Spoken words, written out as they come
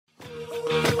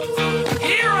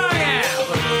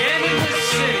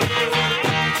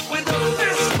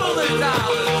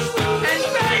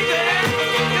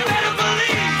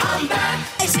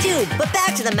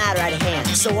to the matter at hand.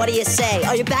 So what do you say?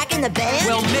 Are you back in the band?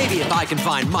 Well, maybe if I can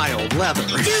find my old leather.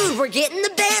 Dude, we're getting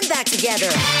the band back together.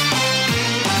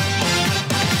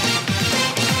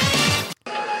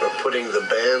 We're putting the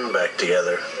band back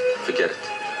together. Forget it.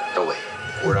 No way.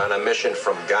 We're on a mission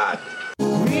from God.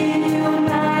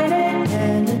 Reunited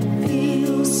and it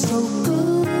feels so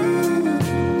good.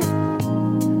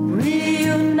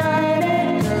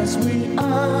 Reunited 'cause we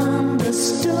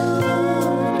understood.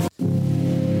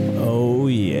 Oh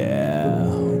yeah,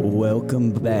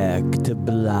 welcome back to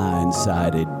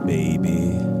Blindsided,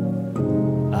 baby.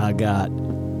 I got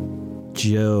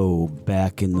Joe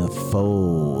back in the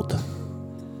fold.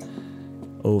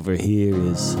 Over here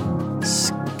is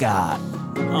Scott.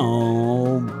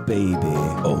 Oh, baby.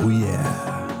 Oh,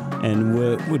 yeah. And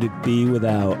what would it be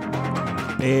without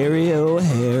Barry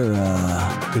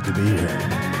O'Hara? Good to be here.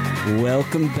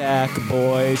 Welcome back,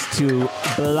 boys, to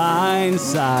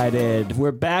Blindsided.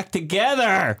 We're back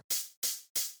together.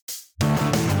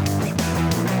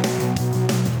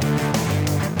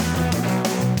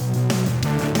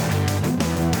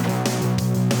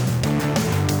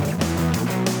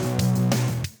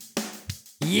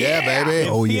 Yeah, baby.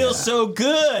 It feels so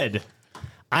good.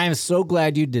 I am so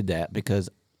glad you did that because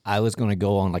I was going to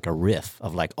go on like a riff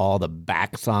of like all the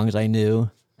back songs I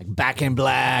knew, like Back in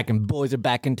Black and Boys Are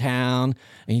Back in Town,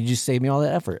 and you just saved me all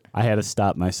that effort. I had to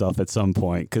stop myself at some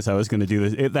point because I was going to do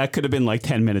this. That could have been like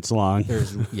 10 minutes long.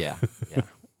 Yeah.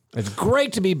 It's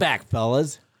great to be back,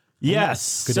 fellas.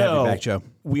 Yes. Good to have you back, Joe.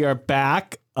 We are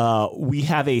back. We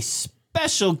have a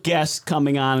special guest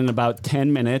coming on in about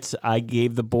 10 minutes. I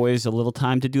gave the boys a little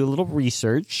time to do a little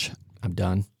research. I'm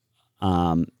done.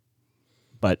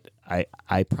 But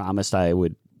I promised I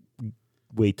would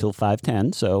wait till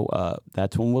 5:10, so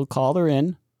that's when we'll call her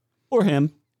in, or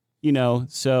him,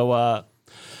 So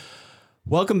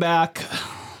welcome back.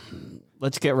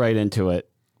 Let's get right into it.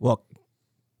 Well,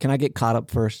 can I get caught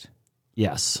up first?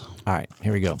 Yes. All right,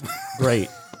 here we go. Great.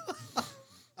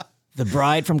 The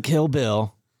bride from Kill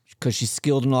Bill, because she's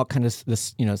skilled in all kinds of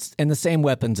this, and the same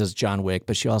weapons as John Wick,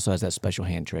 but she also has that special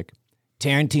hand trick.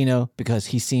 Tarantino, because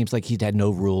he seems like he'd had no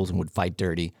rules and would fight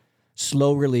dirty.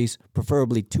 Slow release,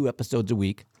 preferably 2 episodes a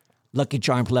week. Lucky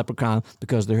Charms Leprechaun,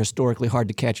 because they're historically hard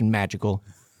to catch and magical.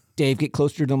 Dave, get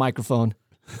closer to the microphone.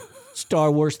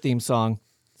 Star Wars theme song.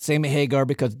 Sammy Hagar,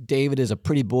 because David is a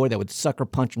pretty boy that would sucker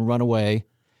punch and run away.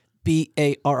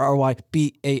 B-A-R-R-Y,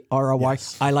 B-A-R-R-Y.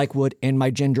 Yes. I like wood and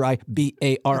my gin dry,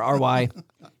 B-A-R-R-Y.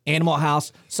 Animal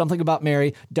House, Something About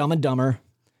Mary, Dumb and Dumber.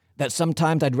 That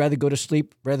sometimes I'd rather go to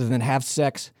sleep rather than have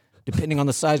sex. Depending on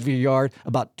the size of your yard,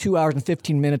 about 2 hours and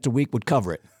 15 minutes a week would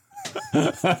cover it.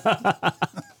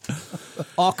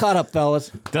 All caught up,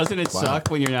 fellas. Doesn't it suck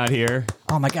when you're not here?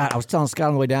 Oh, my God. I was telling Scott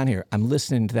on the way down here, I'm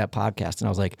listening to that podcast, and I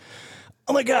was like,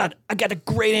 oh, my God, I got a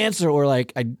great answer. Or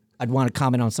like I'd want to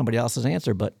comment on somebody else's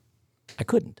answer, but I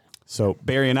couldn't. So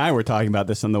Barry and I were talking about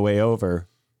this on the way over,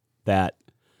 that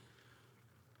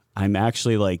I'm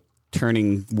actually like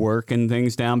turning work and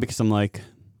things down because I'm like,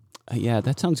 yeah,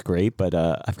 that sounds great, but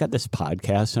I've got this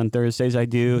podcast on Thursdays I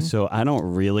do, so I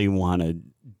don't really want to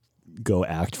go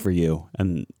act for you.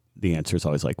 And the answer is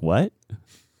always like, what?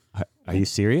 Are you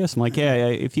serious? I'm like, yeah,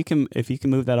 if you can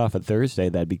move that off a Thursday,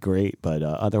 that'd be great. But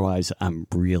otherwise, I'm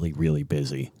really, really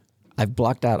busy. I've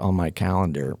blocked out on my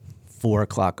calendar 4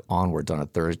 o'clock onwards on a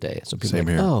Thursday. So people Same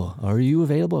are like, here. oh, are you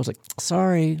available? I was like,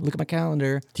 sorry, look at my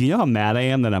calendar. Do you know how mad I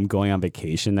am that I'm going on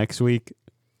vacation next week?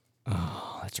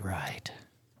 Oh, that's right.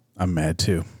 I'm mad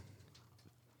too.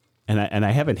 And I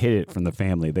haven't hid it from the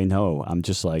family. They know. I'm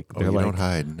just like, they're like, don't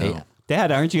hide. No. Hey,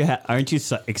 Dad, aren't you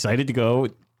excited to go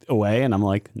away? And I'm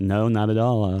like, no, not at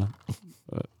all.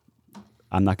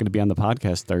 I'm not going to be on the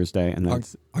podcast Thursday. And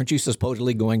that's, aren't you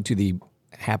supposedly going to the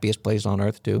happiest place on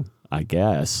earth too? I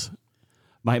guess.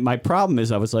 My problem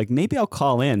is I was like, maybe I'll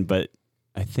call in, but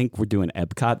I think we're doing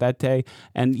Epcot that day.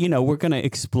 And, we're going to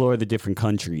explore the different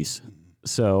countries.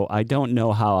 So I don't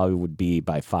know how I would be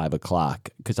by 5 o'clock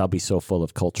because I'll be so full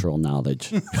of cultural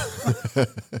knowledge.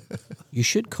 You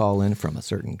should call in from a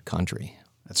certain country.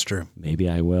 That's true. Maybe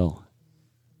I will.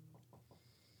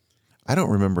 I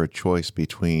don't remember a choice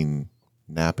between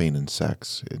napping and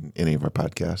sex in any of our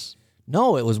podcasts.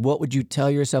 No, it was what would you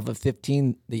tell yourself at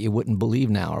 15 that you wouldn't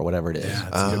believe now or whatever it is. Yeah,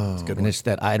 that's a good And one. it's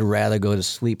that I'd rather go to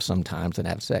sleep sometimes than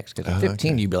have sex. Because at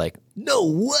 15, you'd be like, no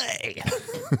way.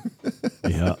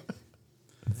 Yeah,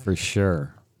 for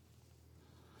sure.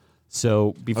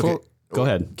 So before, Okay. go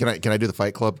ahead. Can I do the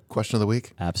Fight Club question of the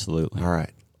week? Absolutely. All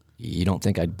right. You don't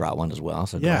think I brought one as well?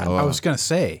 So go Yeah, ahead. I was gonna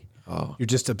say. You're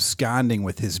just absconding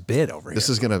with his bid over This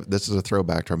here. is a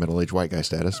throwback to our middle-aged white guy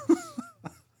status.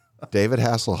 David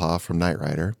Hasselhoff from Knight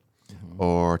Rider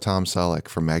or Tom Selleck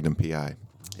from Magnum PI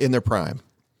in their prime?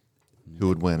 Who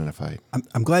would win in a fight?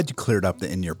 I'm glad you cleared up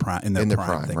the in their prime thing,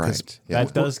 'cause right? Yeah.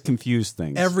 That does confuse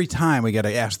things. every time we got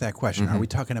to ask that question. Are we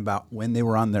talking about when they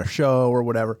were on their show or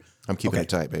whatever? I'm keeping it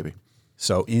tight, baby.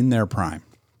 So in their prime,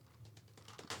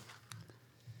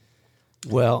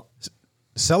 Well,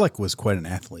 Selleck was quite an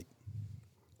athlete.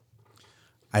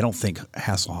 I don't think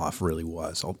Hasselhoff really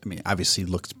was. I mean, obviously, he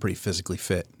looks pretty physically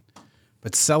fit,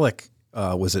 but Selleck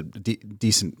was a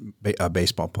decent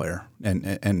baseball player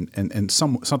and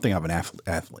something of an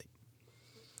athlete.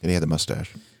 And he had the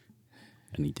mustache.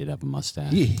 And he did have a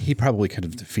mustache. He probably could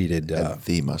have defeated.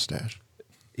 The mustache.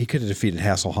 He could have defeated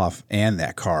Hasselhoff and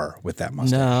that car with that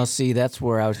mustache. no, see, that's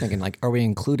where I was thinking, like, are we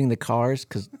including the cars?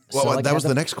 Because Well, that was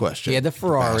the next question. He had the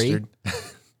Ferrari. Bastard.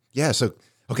 Yeah. So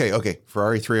okay.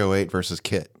 Ferrari 308 versus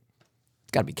Kit.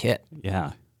 It's got to be Kit.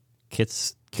 Yeah.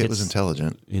 Kit's Was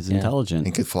intelligent He's intelligent.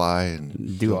 and could fly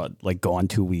and Go on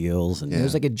two wheels and It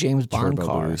was like a James Bond Turbo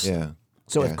car. boost. yeah.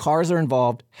 So Yeah. if cars are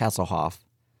involved, Hasselhoff.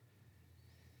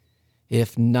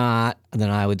 If not, then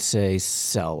I would say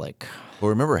Selleck. Well,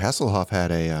 remember Hasselhoff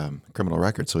had a criminal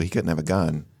record, so he couldn't have a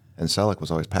gun, and Selleck was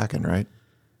always packing, right?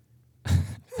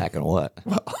 Packing what?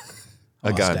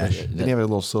 A gun. Didn't he have a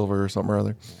little silver or something or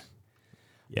other?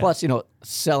 Yeah. Plus,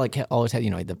 Selleck always had,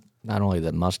 not only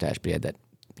the mustache, but he had that,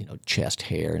 chest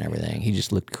hair and everything. He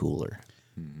just looked cooler.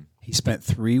 He spent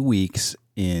 3 weeks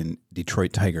in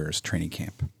Detroit Tigers training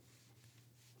camp.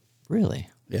 Really?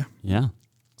 Yeah, Yeah.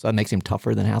 So that makes him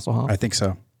tougher than Hasselhoff? I think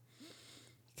so.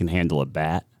 Can handle a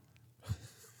bat.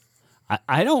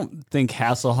 I don't think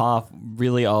Hasselhoff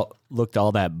really looked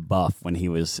all that buff when he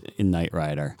was in Knight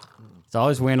Rider. He's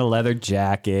always wearing a leather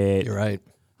jacket. You're right.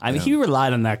 I mean, he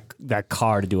relied on that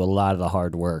car to do a lot of the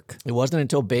hard work. It wasn't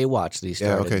until Baywatch that he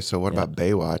Yeah. started. Okay. So what about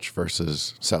Baywatch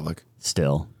versus Selleck?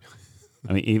 Still,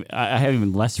 I mean, I have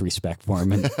even less respect for him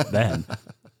then.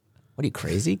 What are you,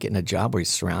 crazy? Getting a job where he's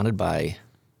surrounded by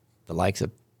the likes of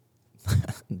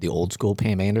the old school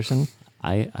Pam Anderson?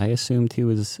 I assumed he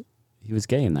was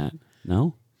gay in that.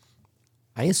 No,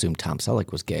 I assumed Tom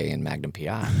Selleck was gay in Magnum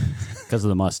PI. because of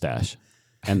the mustache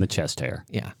and the chest hair.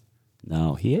 Yeah.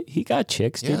 No, he got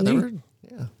chicks, Yeah, didn't he?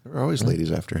 there were always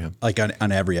ladies after him. Like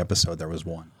on every episode, there was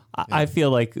one. I feel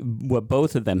like what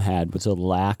both of them had was a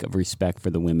lack of respect for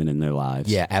the women in their lives.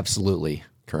 Yeah, absolutely.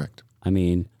 Correct. I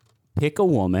mean, pick a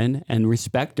woman and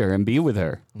respect her and be with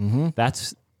her. Mm-hmm.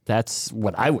 That's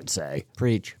what I would say.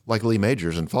 Preach. Like Lee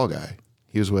Majors in Fall Guy.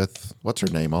 He was with what's her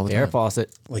name all the Air time.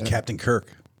 Fawcett. Like Captain Kirk.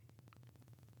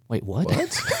 Wait, what?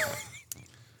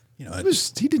 You know,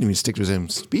 He didn't even stick to his own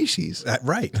species.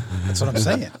 right. That's what I'm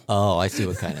saying. Oh, I see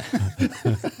what kind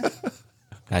of.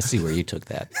 I see where you took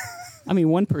that. I mean,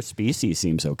 one per species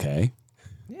seems okay.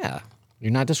 Yeah.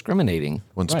 You're not discriminating.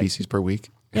 One species per week.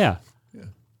 Yeah.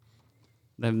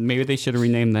 Then maybe they should have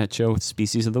renamed that show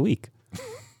Species of the Week.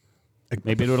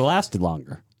 Maybe it would have lasted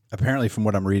longer. Apparently, from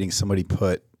what I'm reading, somebody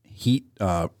put heat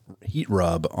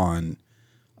rub on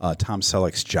Tom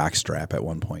Selleck's jockstrap at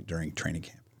one point during training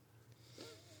camp.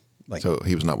 Like, So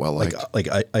he was not well liked. like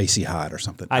icy hot or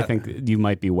something. I think you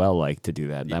might be well liked to do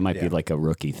that. That might be like a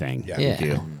rookie thing Yeah. to Yeah.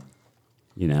 do.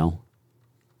 You know?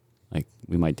 Like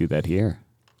we might do that here.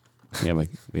 We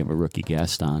have a rookie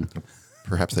guest on.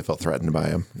 Perhaps they felt threatened by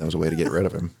him. That was a way to get rid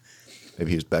of him.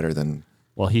 Maybe he was better than.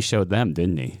 Well, he showed them,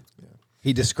 didn't he?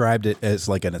 He described it as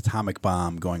like an atomic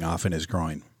bomb going off in his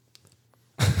groin.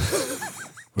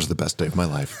 Was the best day of my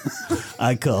life.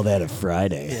 I call that a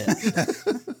Friday.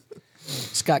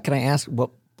 Scott, can I ask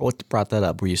what brought that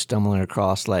up? Were you stumbling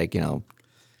across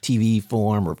TV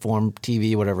Form or Form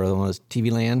TV, whatever it was,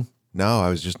 TV Land? No, I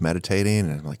was just meditating,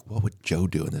 and I'm like, what would Joe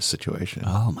do in this situation?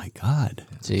 Oh my God.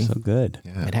 See? So good.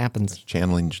 Yeah. It happens.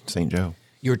 Channeling St. Joe.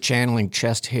 You're channeling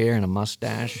chest hair and a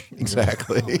mustache.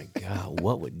 Exactly. Oh my God,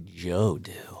 what would Joe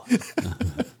do?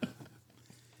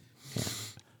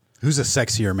 Who's a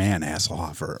sexier man,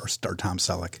 Hasselhoff or Tom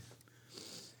Selleck?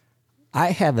 I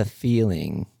have a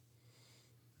feeling,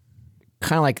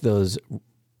 kind of like those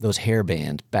hair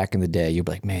bands back in the day. You'd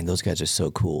be like, man, those guys are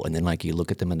so cool. And then like you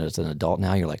look at them as an adult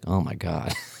now, you're like, oh my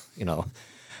God.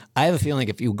 I have a feeling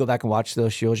if you go back and watch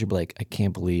those shows, you'd be like, I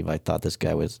can't believe I thought this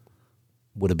guy would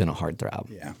have been a heartthrob.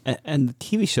 Yeah. And the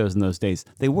TV shows in those days,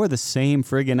 they wore the same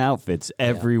friggin' outfits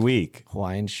every week.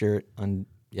 Hawaiian shirt on,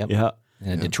 yep. Yeah.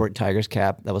 And a Detroit Tigers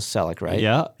cap. That was Selleck, right?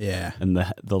 Yeah. Yeah. And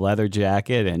the leather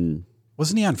jacket and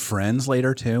Wasn't he on Friends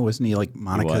later too? Wasn't he like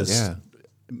Monica's? Yeah.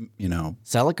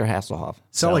 Selleck or Hasselhoff?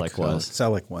 Selleck was.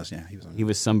 Selleck was. Yeah, he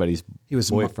was somebody's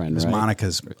boyfriend, He was right?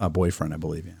 Monica's boyfriend, I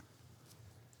believe. Yeah.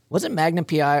 Wasn't Magnum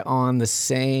PI on the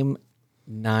same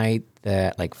night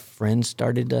that like Friends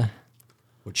started to,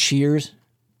 or Cheers?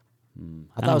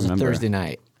 I thought it was remember. a Thursday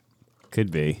night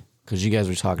Could be. because you guys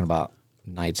were talking about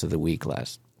nights of the week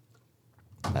last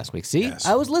week. See, Yes.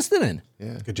 I was listening.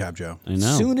 Good job, Joe. I know.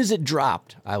 As soon as it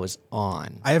dropped, I was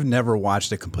on. I have never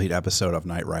watched a complete episode of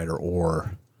Knight Rider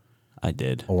or I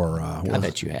did. I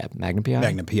bet you have. Magnum PI?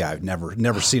 Magnum PI. I've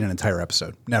never seen an entire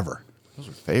episode. Never. Those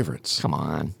are favorites. Come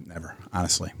on. Never.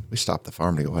 Honestly. We stopped the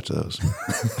farm to go watch those.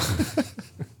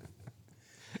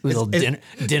 Little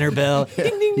dinner bell.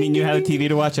 I mean, you had a TV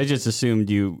to watch. I just assumed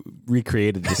you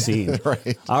recreated the scene.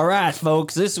 Right. All right,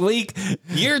 folks. This week,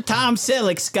 you're Tom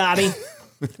Selleck, Scotty.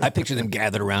 I picture them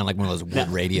gathered around like one of those wood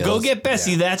radios. Go get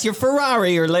Bessie. That's your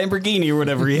Ferrari or Lamborghini or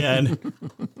whatever he had.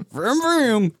 Vroom,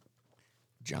 vroom.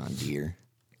 John Deere.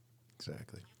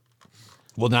 Exactly.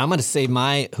 Well, now I'm going to save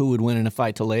my who would win in a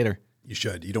fight till later. You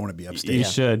should. You don't want to be upstage. You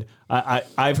should.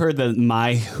 I've heard that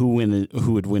my who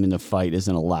would win in a fight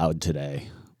isn't allowed today.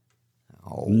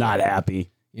 Oh, Not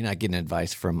happy. You're not getting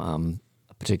advice from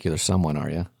a particular someone, are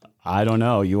you? I don't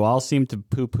know. You all seem to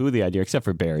poo-poo the idea, except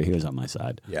for Barry. He was on my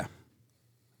side. Yeah.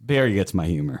 Barry gets my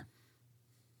humor.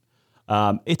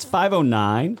 It's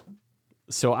 5:09,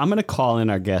 so I'm going to call in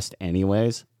our guest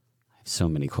anyways. I have so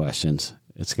many questions.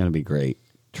 It's going to be great.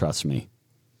 Trust me.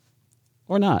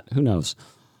 Or not. Who knows?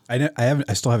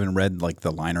 I still haven't read like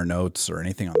the liner notes or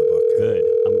anything on the book. Good.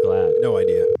 I'm glad. No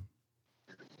idea.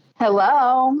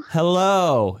 Hello.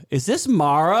 Hello. Is this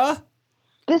Mara?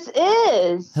 This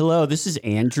is. Hello, this is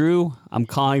Andrew. I'm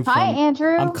calling from Hi,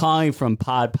 Andrew. I'm calling from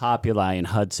Pod Populi in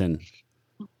Hudson.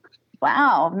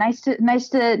 Wow, nice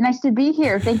to be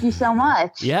here. Thank you so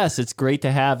much. Yes, it's great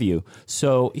to have you.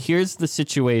 So here's the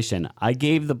situation. I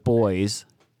gave the boys,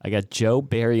 I got Joe,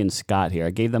 Barry, and Scott here.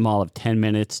 I gave them all of 10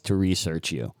 minutes to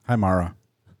research you. Hi, Mara.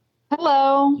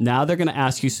 Hello. Now they're going to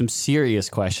ask you some serious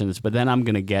questions, but then I'm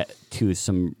going to get to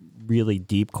some really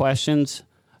deep questions.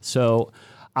 So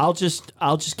I'll just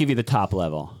give you the top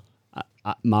level.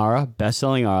 Mara,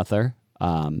 best-selling author.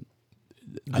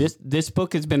 This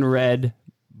book has been read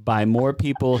by more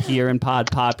people here in Pod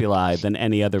Populi than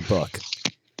any other book.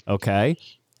 Okay?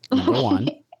 Number one.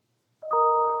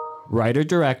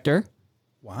 Writer-director.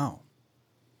 Wow.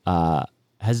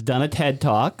 Has done a TED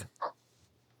Talk.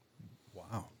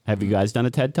 Wow. Have you guys done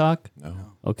a TED Talk? No.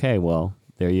 Okay, well,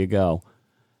 there you go.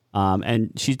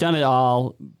 And she's done it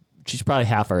all. She's probably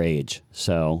half our age.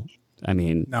 So, I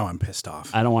mean, Now I'm pissed off.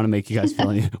 I don't want to make you guys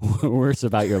feel any worse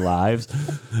about your lives,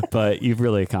 but you've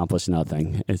really accomplished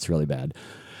nothing. It's really bad.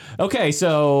 Okay,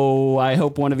 so I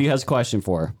hope one of you has a question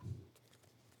for her.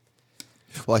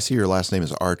 Well, I see your last name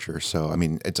is Archer, so I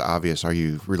mean it's obvious. Are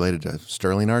you related to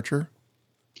Sterling Archer?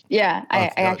 Yeah,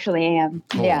 I actually am.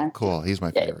 Cool, Yeah. cool. He's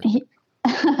my favorite.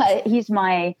 He's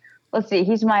my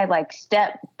like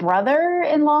step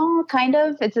brother-in-law, kind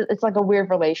of. It's like a weird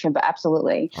relation, but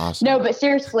absolutely. Awesome. No, but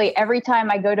seriously, every time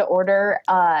I go to order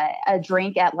a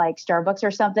drink at like Starbucks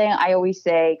or something, I always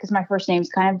say, because my first name's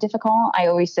kind of difficult, I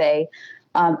always say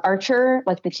Archer,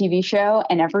 like the TV show,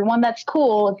 and everyone that's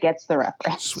cool gets the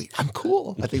reference. Sweet. I'm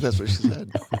cool. I think that's what she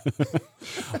said.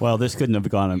 Well, this couldn't have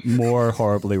gone more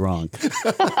horribly wrong.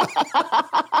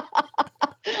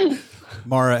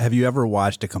 Mara, have you ever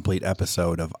watched a complete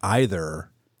episode of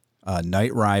either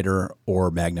Knight Rider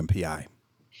or Magnum PI?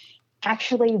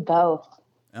 Actually, both.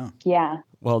 Oh. Yeah.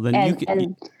 Well,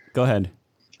 then go ahead.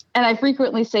 And I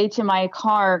frequently say to my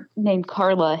car named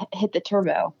Carla, hit the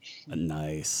turbo.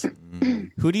 Nice.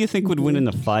 Who do you think would win in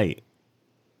the fight?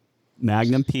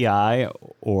 Magnum PI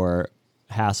or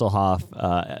Hasselhoff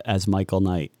as Michael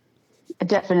Knight?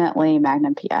 Definitely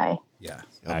Magnum PI. Yeah.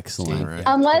 Excellent. Right.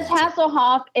 Unless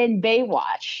Hasselhoff in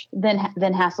Baywatch, then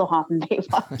Hasselhoff in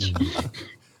Baywatch.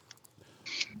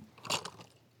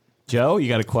 Joe, you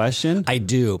got a question? I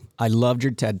do. I loved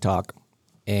your TED Talk,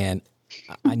 and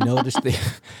I noticed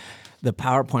the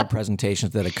PowerPoint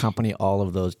presentations that accompany all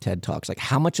of those TED Talks. Like,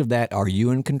 how much of that are you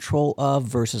in control of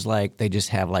versus like they just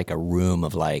have like a room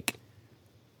of like,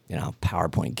 you know,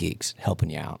 PowerPoint geeks helping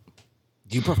you out?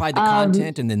 Do you provide the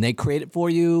content and then they create it for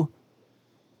you?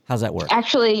 How's that work?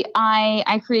 Actually,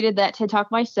 I created that TED Talk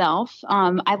myself.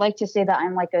 I like to say that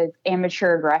I'm like an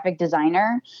amateur graphic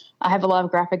designer. I have a lot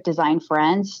of graphic design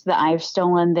friends that I've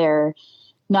stolen their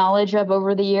knowledge of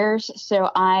over the years. So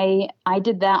I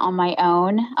did that on my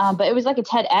own, but it was like a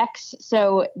TEDx.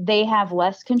 So they have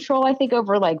less control, I think,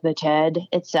 over like the TED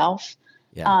itself.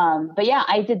 Yeah. But yeah,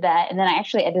 I did that. And then I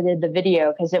actually edited the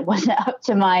video because it wasn't up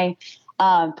to my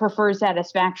preferred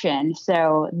satisfaction.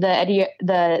 So the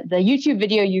YouTube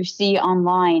video you see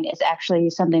online is actually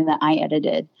something that I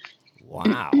edited.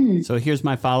 Wow. So here's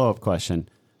my follow-up question.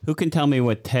 Who can tell me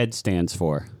what TED stands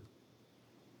for?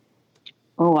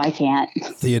 Oh, I can't.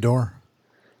 Theodore.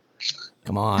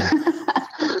 Come on.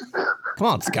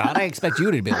 Come on, Scott. I expect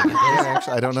you to be able to get Yeah, this.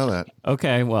 actually, I don't know that.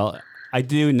 Okay, well, I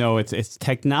do know it's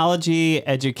technology,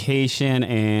 education,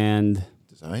 and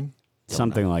Design?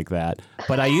 something like that.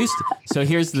 But I used to, so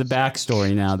here's the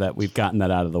backstory now that we've gotten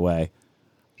that out of the way.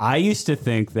 I used to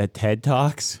think that TED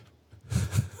Talks,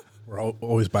 We're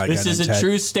always by a guy this is named a Ted.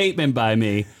 true statement by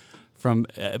me, from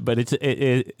but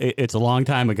it's a long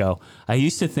time ago. I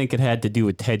used to think it had to do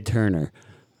with Ted Turner.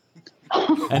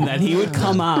 And that he would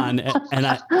come on,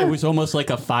 and it was almost like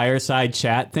a fireside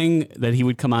chat thing, that he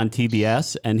would come on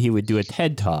TBS and he would do a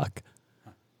TED Talk.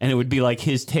 And it would be like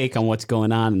his take on what's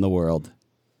going on in the world.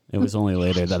 It was only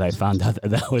later that I found out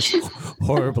that was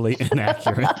horribly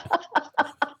inaccurate.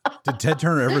 Did Ted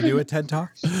Turner ever do a TED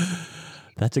Talk?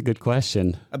 That's a good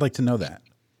question. I'd like to know that.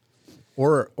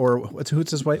 Or what's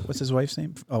his wife's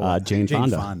name? Oh, Jane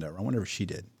Fonda. I wonder if she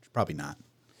did. Probably not.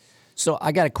 So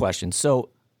I got a question. So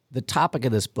the topic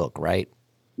of this book, right?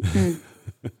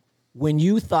 When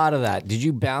you thought of that, did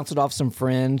you bounce it off some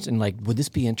friends and like, would this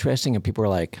be interesting? And people were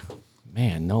like,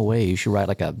 man, no way. You should write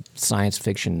like a science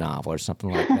fiction novel or something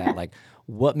like that. Like,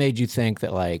 what made you think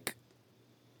that like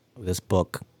this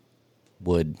book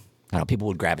would, I don't know, people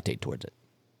would gravitate towards it?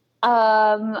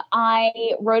 I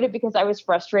wrote it because I was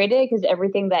frustrated because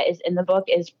everything that is in the book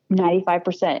is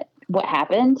 95% what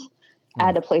happened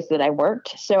at a place that I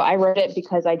worked. So I wrote it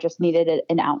because I just needed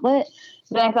an outlet.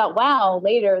 Then I thought, wow,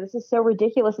 later, this is so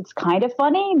ridiculous. It's kind of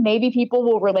funny. Maybe people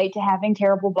will relate to having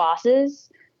terrible bosses.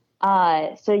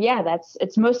 So yeah,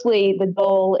 it's mostly the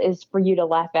goal is for you to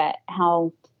laugh at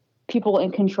how people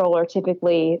in control are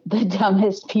typically the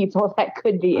dumbest people that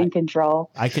could be in control.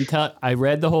 I can tell. I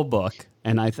read the whole book,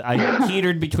 and I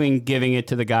teetered between giving it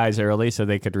to the guys early so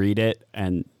they could read it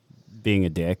and being a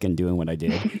dick and doing what I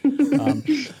did.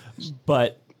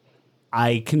 But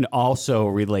I can also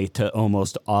relate to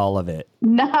almost all of it.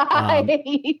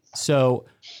 Nice. So,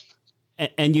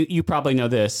 and you probably know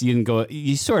this.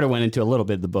 You sort of went into a little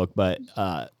bit of the book, but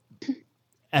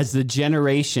as the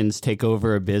generations take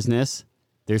over a business,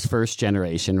 there's first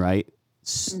generation, right?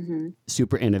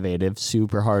 Super innovative,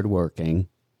 super hardworking.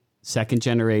 Second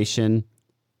generation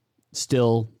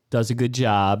still does a good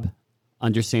job,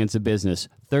 understands the business.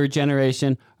 Third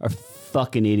generation are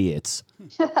fucking idiots.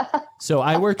 So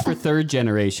I worked for third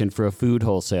generation for a food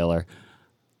wholesaler.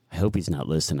 I hope he's not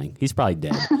listening. He's probably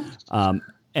dead.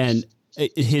 And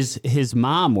his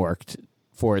mom worked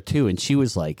for it too, and she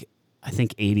was like, I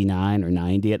think 89 or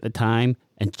 90 at the time,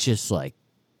 and just like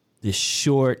this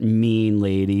short, mean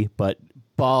lady, but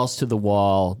balls to the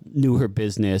wall, knew her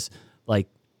business, like.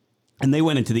 And they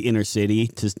went into the inner city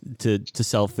to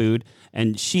sell food,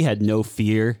 and she had no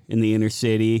fear in the inner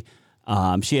city.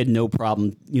 She had no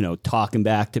problem, talking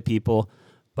back to people.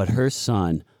 But her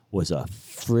son was a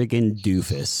friggin'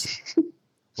 doofus.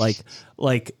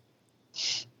 like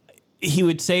he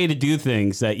would say to do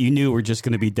things that you knew were just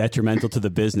going to be detrimental to the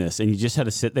business, and you just had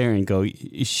to sit there and go,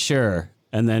 sure,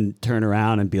 and then turn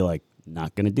around and be like,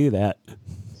 not going to do that.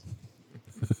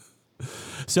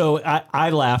 So I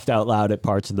laughed out loud at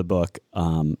parts of the book.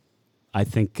 I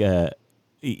think,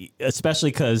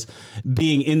 especially because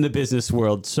being in the business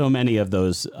world, so many of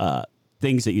those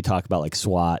things that you talk about, like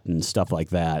SWOT and stuff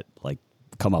like that, like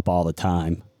come up all the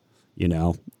time,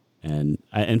 And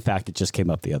in fact, it just came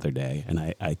up the other day, and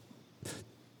I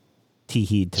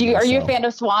tee-heed to Are you a myself. fan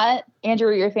of SWAT? Andrew,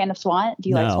 are you a fan of SWAT? Do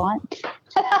you like No. SWAT?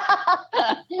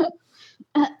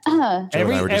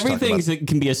 Everything that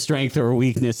can be a strength or a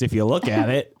weakness if you look at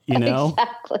it,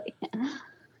 Exactly.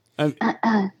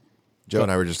 Joe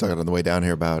and I were just talking on the way down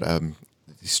here about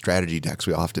these strategy decks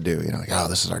we all have to do. Like, oh,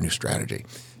 this is our new strategy.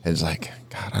 And it's like,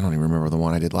 God, I don't even remember the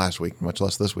one I did last week, much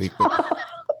less this week. But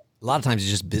A lot of times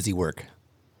it's just busy work.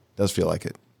 does feel like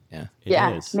it. Yeah.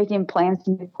 It is. Making plans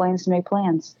to make plans to make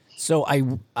plans. So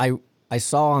I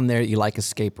saw on there you like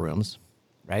escape rooms,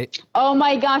 right? Oh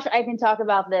my gosh, I can talk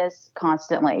about this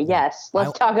constantly. Yes,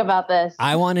 let's talk about this.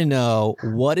 I want to know,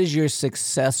 what is your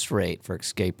success rate for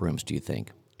escape rooms, do you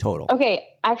think, total? Okay,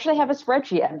 I actually have a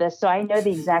spreadsheet of this, so I know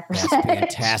the exact That's percentage.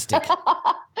 fantastic.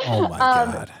 Oh my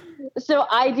God. So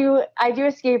I do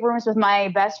escape rooms with my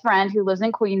best friend who lives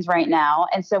in Queens right now.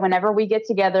 And so whenever we get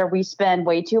together, we spend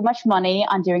way too much money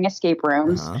on doing escape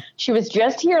rooms. She was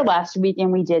just here last week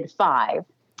and we did 5.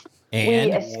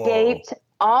 And we escaped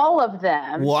all of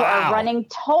them. Wow. So our running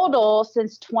total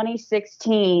since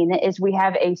 2016 is we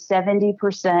have a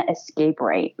 70% escape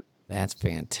rate. that's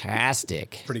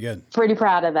fantastic. Pretty good. Pretty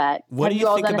proud of that. What Have do you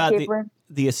all think done about escape room?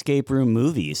 the escape room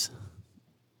movies?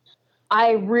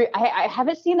 I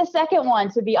haven't seen the second one,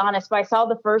 to be honest, but I saw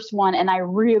the first one and I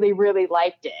really, really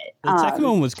liked it. The second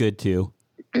one was good too.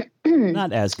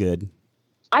 Not as good.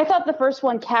 I thought the first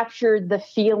one captured the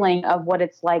feeling of what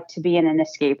it's like to be in an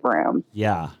escape room.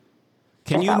 Yeah.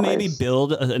 Can you maybe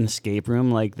build an escape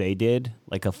room like they did,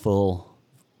 like a full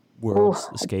world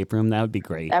escape room? That would be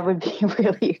great. That would be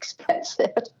really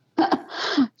expensive.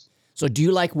 So do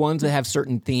you like ones that have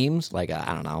certain themes, like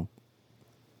I don't know,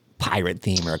 pirate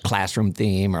theme or a classroom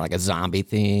theme or like a zombie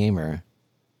theme or?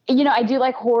 You know, I do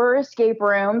like horror escape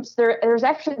rooms. There's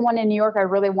actually one in New York I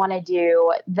really want to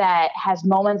do that has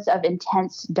moments of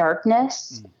intense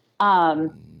darkness.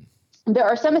 There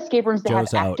are some escape rooms that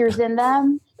Joe's have actors in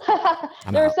them.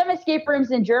 There are some escape rooms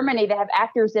in Germany that have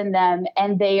actors in them,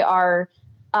 and they are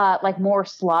like more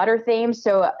slaughter themed.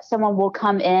 So someone will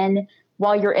come in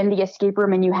while you're in the escape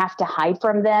room and you have to hide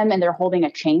from them and they're holding a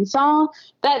chainsaw.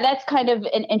 That's kind of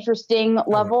an interesting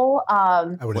level.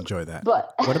 I would enjoy that.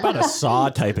 But what about a Saw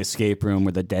type escape room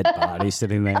with a dead body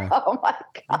sitting there? Oh my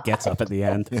God. He gets up at the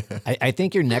end. I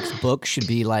think your next book should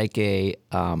be like a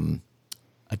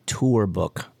tour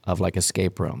book of like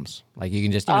escape rooms. Like you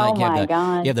can just, like you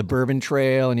have the Bourbon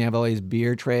Trail and you have all these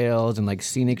beer trails and like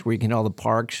scenic where you can hit all the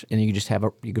parks and you can just have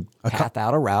you could path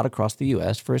out a route across the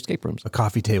U.S. for escape rooms. A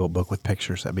coffee table book with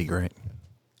pictures. That'd be great.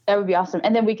 That would be awesome.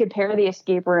 And then we could pair the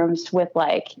escape rooms with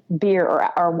like beer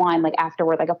or wine, like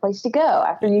afterward, like a place to go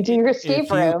after you do your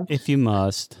escape room. If you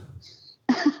must.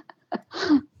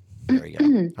 There you go.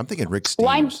 I'm thinking Rick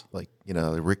Steves,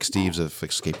 the Rick Steves of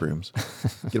escape rooms.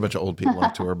 Get a bunch of old people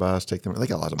on a tour bus, take them. They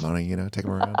got a lot of money, take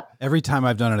them around. Every time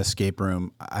I've done an escape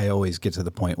room, I always get to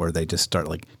the point where they just start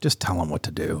just tell them what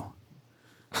to do.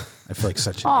 I feel like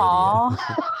such an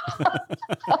idiot.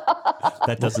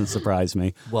 That doesn't surprise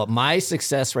me. Well, my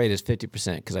success rate is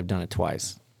 50% because I've done it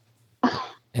twice.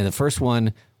 And the first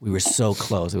one, we were so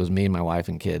close. It was me and my wife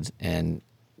and kids, and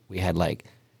we had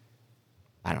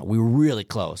we were really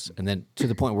close. And then to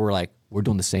the point where we're like, we're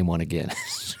doing the same one again.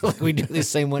 So we do the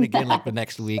same one again the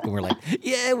next week, and we're like,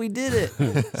 yeah, we did it.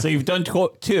 So you've done two.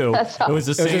 It was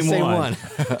the same one.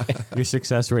 Your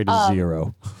success rate is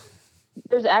 0.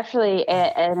 There's actually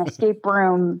an escape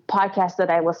room podcast that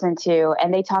I listened to,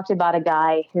 and they talked about a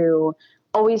guy who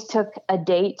always took a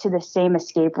date to the same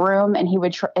escape room, and he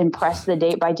would impress the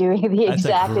date by doing the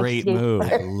exact That's a great escape move.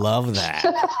 room. I love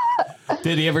that.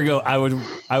 Did he ever go? I would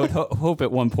hope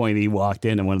at one point he walked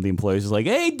in and one of the employees was like,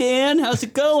 "Hey, Dan, how's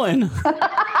it going?"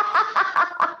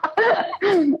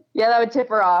 Yeah, that would tip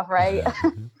her off, right?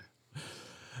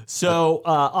 So,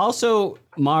 also,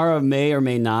 Mara may or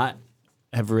may not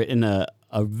have written a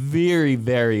very,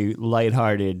 very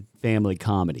lighthearted family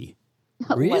comedy.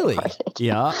 Really?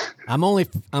 Yeah. I'm only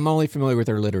familiar with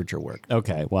her literature work.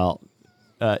 Okay. Well,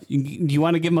 you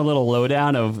want to give them a little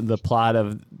lowdown of the plot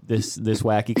of this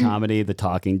wacky comedy? The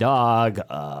talking dog,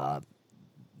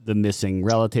 the missing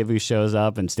relative who shows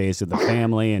up and stays with the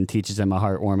family and teaches them a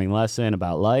heartwarming lesson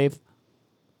about life.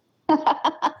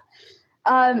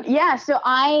 Yeah. So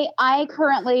I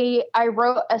currently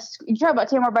wrote you talk about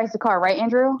Tamar Buys the Car, right,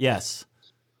 Andrew? Yes.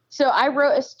 So I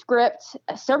wrote a script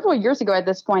several years ago at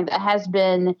this point that has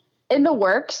been in the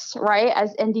works, right,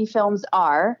 as indie films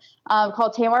are,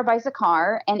 called Tamar Buys a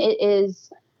Car. And it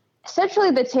is essentially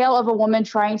the tale of a woman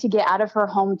trying to get out of her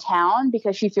hometown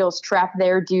because she feels trapped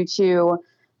there due to,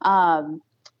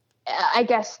 I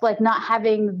guess, not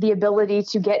having the ability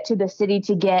to get to the city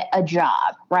to get a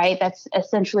job, right? That's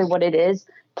essentially what it is.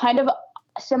 Kind of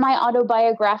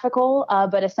semi-autobiographical,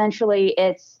 but essentially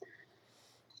it's,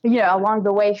 along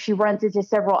the way, she runs into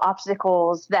several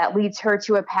obstacles that leads her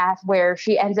to a path where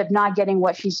she ends up not getting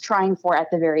what she's trying for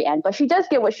at the very end. But she does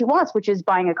get what she wants, which is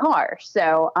buying a car.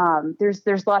 So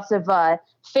there's lots of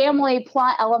family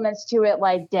plot elements to it,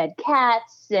 like dead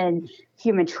cats and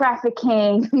human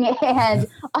trafficking and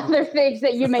other things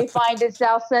that you may find in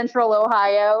South Central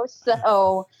Ohio.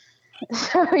 So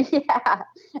yeah.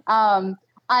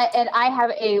 I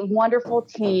have a wonderful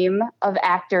team of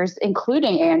actors,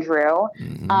 including Andrew,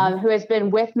 who has been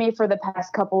with me for the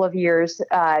past couple of years,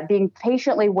 being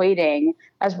patiently waiting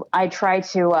as I try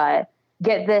to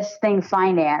get this thing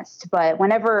financed. But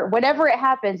whenever it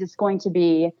happens, it's going to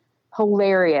be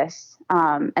hilarious,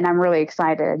 and I'm really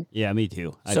excited. Yeah, me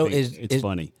too. I So think it's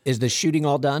funny. Is the shooting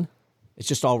all done? It's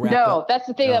just all wrapped up? No, that's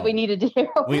the thing that we need to do.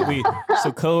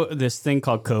 This thing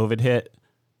called COVID hit.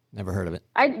 Never heard of it.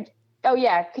 Oh,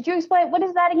 yeah. Could you explain? What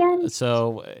is that again?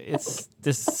 So it's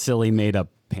this silly made up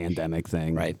pandemic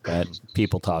thing that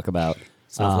people talk about.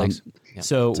 Snowflakes. Yeah.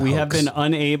 So we have been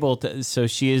unable to. So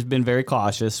she has been very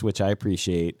cautious, which I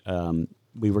appreciate.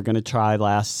 We were going to try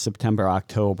last September,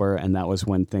 October, and that was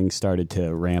when things started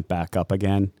to ramp back up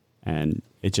again. And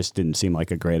it just didn't seem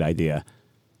like a great idea.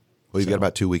 Well, you've got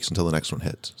about 2 weeks until the next one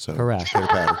hits. So correct.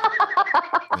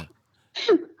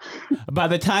 By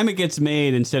the time it gets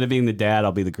made, instead of being the dad,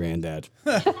 I'll be the granddad.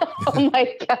 Oh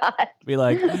my God. Be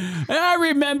like, I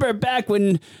remember back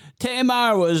when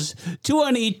Tamar was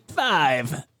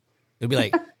 25. It'll be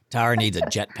like, Tara needs a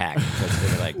jetpack because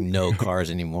there are like no cars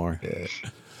anymore. Yeah.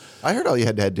 I heard all you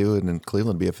had to do in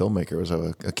Cleveland to be a filmmaker was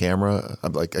a camera,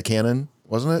 like a Canon,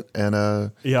 wasn't it? And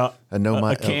a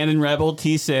Canon Rebel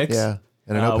T6. Yeah,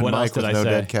 and an open mic with no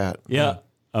dead cat. Yeah,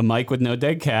 a mic with no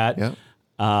dead cat. Yeah,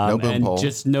 no boom and pole.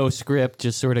 just no script.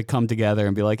 Just sort of come together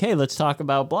and be like, hey, let's talk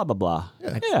about blah blah blah.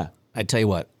 Yeah. I tell you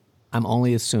what, I'm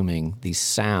only assuming the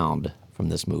sound from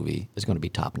this movie is going to be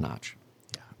top notch.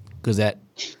 Yeah, because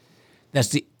that's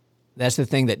the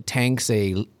thing that tanks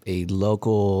a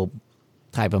local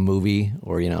type of movie,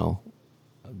 or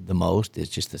the most is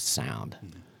just the sound.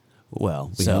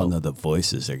 Well, we all know the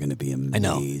voices are going to be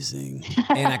amazing.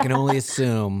 And I can only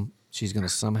assume she's going to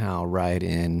somehow write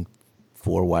in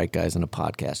 4 white guys in a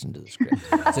podcast into the script.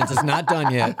 Since it's not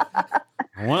done yet.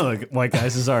 One of the white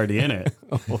guys is already in it.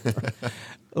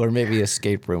 Or maybe an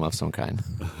escape room of some kind.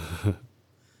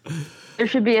 There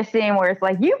should be a scene where it's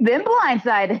like, you've been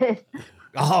blindsided.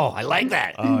 Oh, I like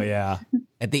that. Oh, yeah.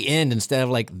 At the end, instead of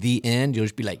like the end, you'll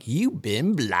just be like, you've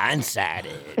been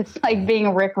blindsided. It's like being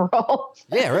rickrolled.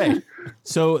 Yeah, right.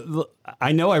 So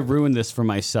I know I ruined this for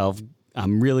myself.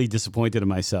 I'm really disappointed in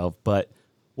myself, but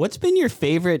what's been your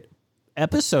favorite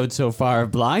episode so far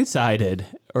of Blindsided,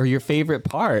 or your favorite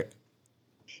part?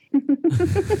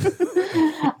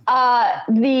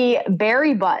 The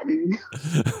berry button.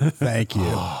 Thank you.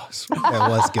 That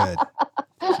was good.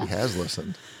 She has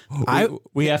listened.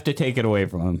 We have to take it away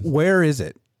from him. Where is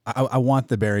it? I want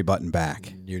the berry button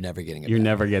back. You're never getting it You're back.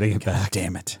 never getting it back.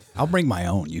 Damn it. I'll bring my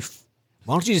own.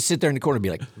 Why don't you just sit there in the corner and be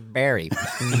like, Barry,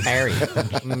 Barry,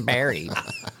 Barry.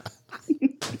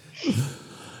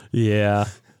 Yeah.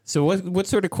 So what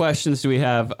sort of questions do we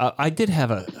have? I did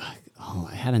have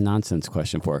I had a nonsense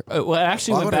question for her. Well,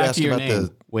 actually, Well, I went wanted to back ask to your about name.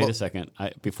 the- Wait well- a second,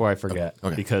 before I forget,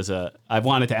 Okay. because I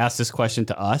wanted to ask this question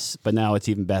to us, but now it's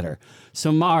even better.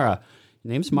 So Mara,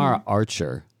 your name's Mara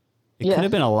Archer. It Yes. could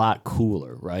have been a lot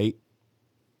cooler, right?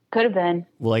 Could have been.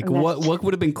 Like what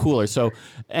would have been cooler? So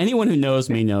anyone who knows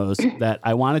me knows that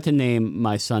I wanted to name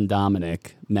my son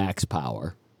Dominic Max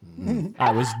Power.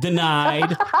 I was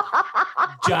denied.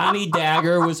 Johnny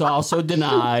Dagger was also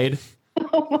denied.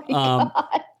 Oh my God.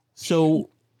 So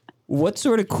what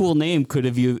sort of cool name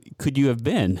could you have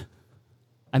been?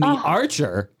 I mean,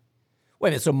 Archer. Wait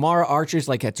a minute, so Mara Archer's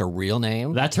like, that's a real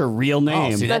name? That's her real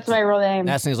name. see, That's my real name.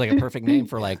 That seems like a perfect name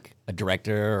for like a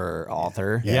director or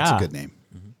author. Yeah, it's Yeah. a good name.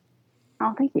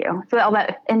 Oh, thank you. So all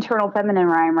that internal feminine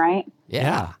rhyme, right?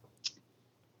 Yeah.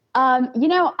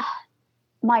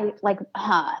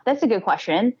 That's a good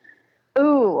question.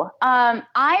 Ooh,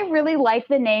 I really like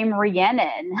the name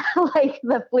Rhiannon, like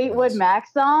the Fleetwood Mac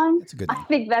song. That's a good I name.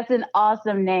 think that's an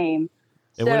awesome name.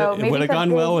 It would have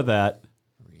gone well with that.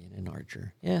 Rhiannon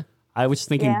Archer. Yeah. I was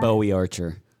thinking Yeah. Bowie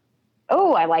Archer.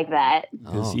 Oh, I like that.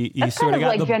 Because Oh. you That's sort kind of of got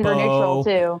like the gender bow, neutral,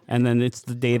 too. and then it's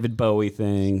the David Bowie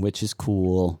thing, which is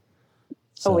cool.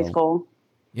 Always So, cool.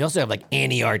 You also have like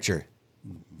Annie Archer.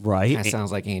 right? That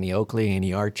sounds like Annie Oakley,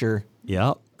 Annie Archer.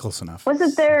 Yep. Close enough.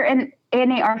 Wasn't there an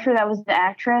Annie Archer that was the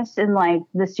actress in like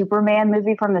the Superman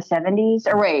movie from the 70s?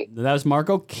 Or wait, That was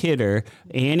Margot Kidder.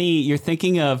 Annie, you're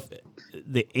thinking of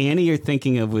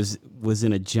was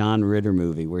in a John Ritter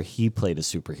movie where he played a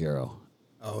superhero.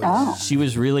 oh, She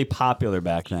was really popular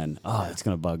back then. Oh, it's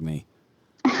gonna bug me.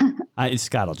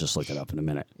 Scott will just look it up in a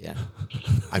minute. Yeah.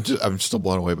 I'm still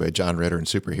blown away by John Ritter and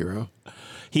superhero.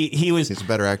 He was He's a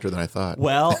better actor than I thought.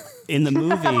 well in the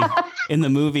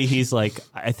movie. He's like,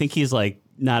 I think he's like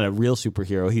not a real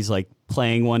superhero. He's like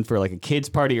playing one for like a kid's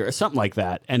party or something like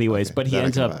that. Anyways, Okay, but that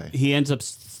I can buy. he ends up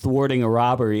thwarting a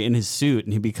robbery in his suit,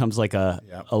 and he becomes like a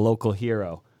local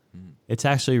hero. It's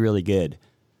actually really good.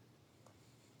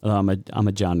 I'm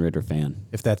a John Ritter fan.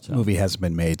 If that movie hasn't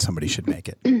been made, somebody should make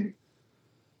it.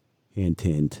 Hint,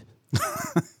 hint.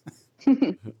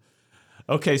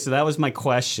 Okay, so that was my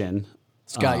question.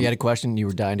 Scott, you had a question you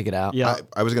were dying to get out? Yeah.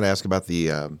 I was going to ask about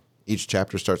the each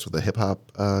chapter starts with a hip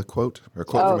hop quote or a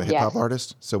quote Oh, from a hip hop yes.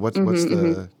 artist. So what was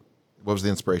the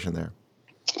inspiration there?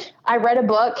 I read a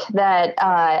book that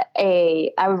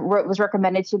was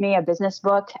recommended to me, a business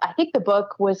book. I think the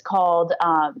book was called,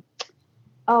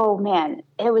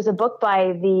 it was a book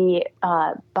by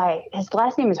his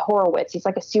last name is Horowitz. He's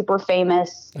like a super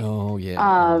famous Oh,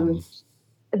 yeah.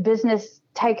 business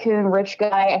tycoon, rich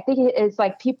guy. I think it's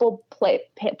like people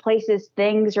places,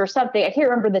 things or something. I can't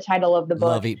remember the title of the book.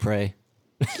 Love, Eat, Pray.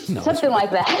 No, Something like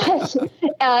that.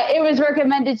 It was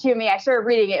recommended to me. I started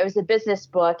reading it. It was a business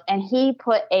book, and he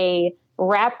put a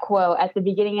rap quote at the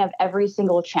beginning of every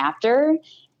single chapter.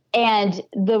 And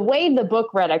the way the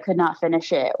book read, I could not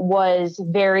finish it, was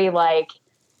very like,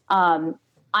 I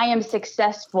am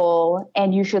successful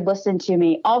and you should listen to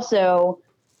me. Also,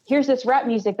 here's this rap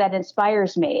music that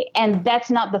inspires me. And that's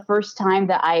not the first time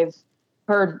that I've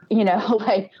heard, you know,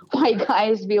 like white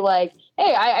guys be like,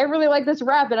 hey, I really like this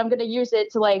rap and I'm going to use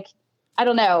it to like, I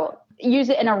don't know, use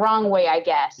it in a wrong way, I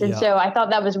guess. And so I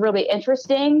thought that was really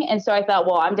interesting. And so I thought,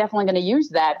 well, I'm definitely going to use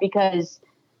that because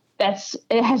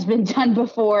it has been done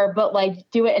before, but like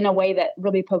do it in a way that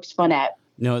really pokes fun at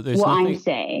there's what nothing, I'm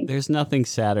saying. There's nothing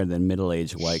sadder than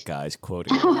middle-aged white guys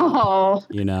quoting. Oh,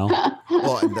 you know,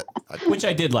 which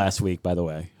I did last week, by the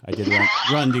way. I did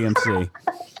run DMC.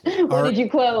 What did you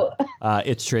quote?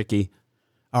 It's tricky.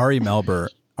 Ari Melber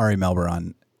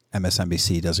on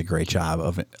MSNBC does a great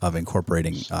job of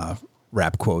incorporating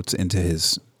rap quotes into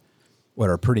his what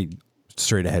are pretty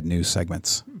straight ahead news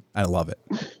segments. I love it.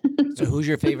 So who's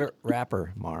your favorite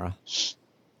rapper, Mara?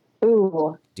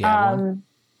 Ooh. Do you have one?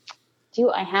 Do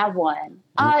I have one?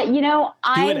 You know,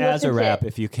 do it as a rap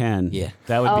if you can. Yeah,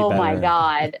 that would be better. Oh my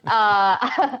God.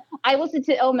 I listened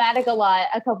to Illmatic a lot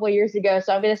a couple of years ago,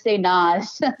 so I'm going to say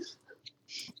Nas.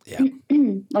 Yeah.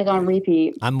 Like on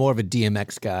repeat. I'm more of a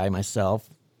DMX guy myself.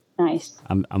 Nice.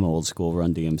 I'm old school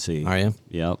Run DMC. Are you?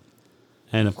 Yep.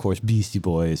 And of course Beastie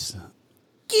Boys.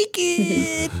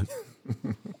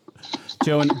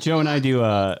 Joe and I do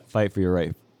fight for your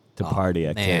right to party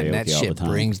at man, karaoke that all the shit time.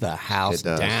 brings the house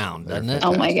down, doesn't it?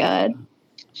 Oh my God.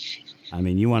 I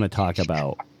mean, you want to talk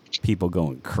about people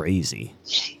going crazy.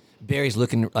 Barry's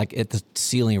looking like at the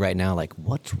ceiling right now, like,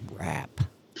 what's rap?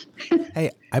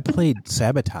 Hey, I played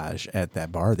Sabotage at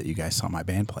that bar that you guys saw my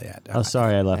band play at. Oh,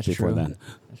 sorry, I left That's before true. then.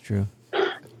 That's true.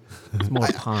 It's more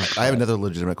punk. I have another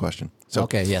legitimate question. So,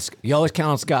 okay, yes. You always count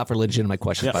on Scott for legitimate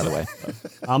questions, by the way.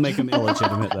 I'll make them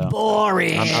illegitimate, though.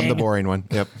 Boring. I'm the boring one.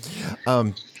 Yep.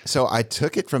 So I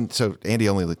took it from. So Andy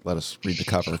only let us read the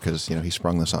cover because he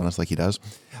sprung this on us like he does.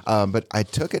 But I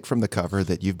took it from the cover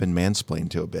that you've been mansplained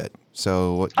to a bit.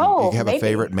 So you have a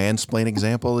favorite mansplain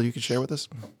example that you could share with us?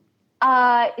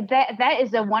 That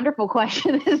is a wonderful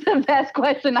question. This is the best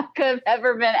question I could have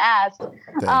ever been asked.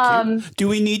 Thank you. Do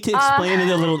we need to explain it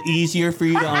a little easier for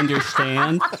you to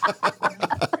understand?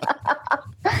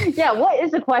 Yeah, what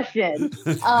is the question?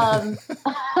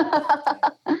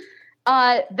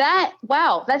 That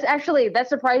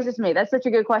surprises me. That's such a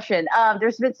good question.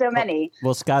 There's been so many.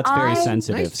 Well, Scott's very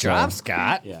sensitive. Nice job,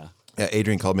 Scott. Yeah.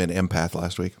 Adrian called me an empath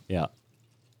last week. Yeah.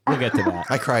 We'll get to that.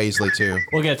 I cry easily too.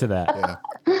 We'll get to that. Yeah.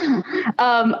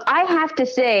 I have to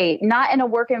say, not in a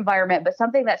work environment, but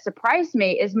something that surprised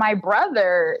me is my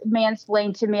brother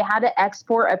mansplained to me how to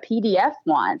export a PDF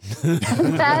once.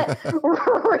 That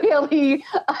really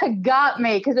got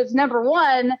me because it's number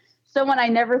one, someone I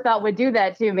never thought would do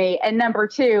that to me, and number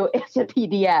two, it's a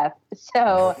PDF.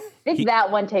 So I think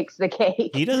that one takes the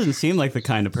cake. He doesn't seem like the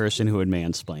kind of person who would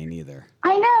mansplain either.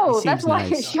 I know. He That's seems why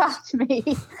nice. it shocked me.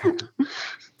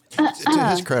 To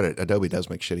his credit, Adobe does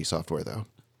make shitty software though,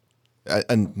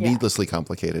 and needlessly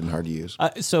complicated and hard to use.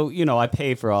 So I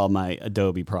pay for all my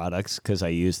Adobe products because I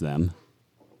use them,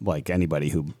 like anybody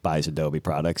who buys Adobe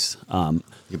products.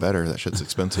 You better. That shit's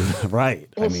expensive. Right.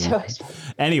 It's so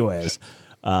expensive. Anyways,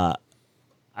 I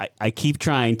keep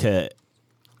trying to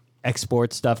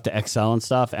export stuff to Excel and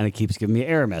stuff, and it keeps giving me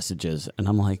error messages, and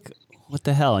I'm like, what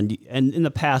the hell? And in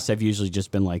the past, I've usually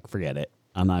just been like, forget it.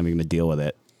 I'm not even going to deal with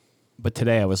it. But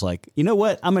today I was like, you know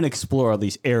what? I'm going to explore all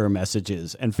these error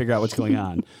messages and figure out what's going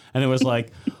on. And it was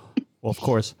like, well, of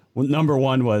course, number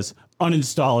one was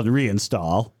uninstall and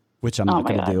reinstall, which I'm not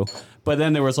going to do. But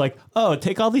then there was like, oh,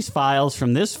 take all these files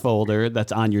from this folder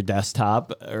that's on your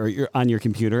desktop or on your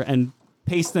computer and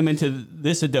paste them into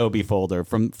this Adobe folder,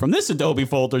 from this Adobe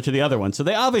folder to the other one. So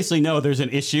they obviously know there's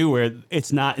an issue where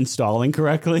it's not installing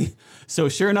correctly. So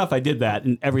sure enough, I did that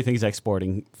and everything's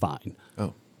exporting fine.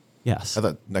 Oh. Yes. I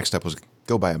thought next step was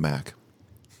go buy a Mac.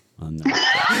 Oh, no.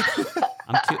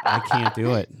 I can't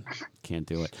do it. Can't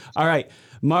do it. All right.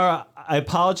 Mara, I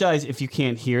apologize if you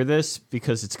can't hear this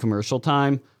because it's commercial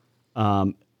time.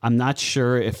 I'm not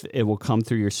sure if it will come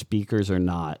through your speakers or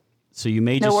not. So you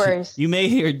may you may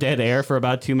hear dead air for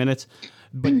about 2 minutes,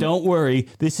 but don't worry.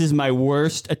 This is my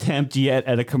worst attempt yet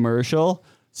at a commercial,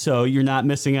 so you're not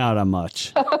missing out on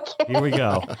much. Okay. Here we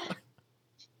go.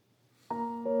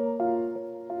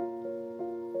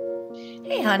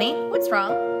 Hey, honey, what's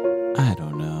wrong? I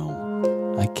don't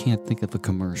know. I can't think of a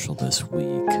commercial this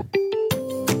week.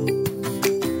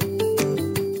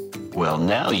 Well,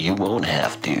 now you won't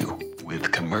have to.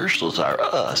 With Commercials Are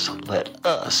Us, let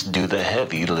us do the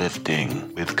heavy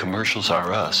lifting. With Commercials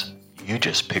Are Us, You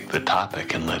just pick the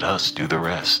topic and let us do the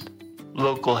rest.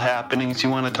 Local happenings you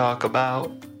want to talk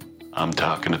about? I'm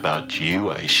talking about you,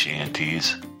 ice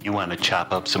shanties. You want to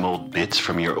chop up some old bits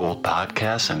from your old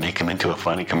podcasts and make them into a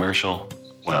funny commercial?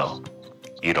 Well,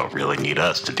 you don't really need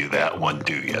us to do that one,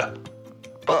 do you?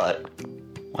 But,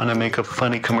 want to make a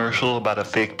funny commercial about a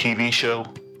fake TV show?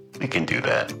 We can do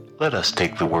that. Let us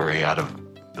take the worry out of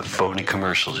the phony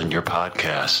commercials in your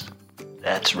podcast.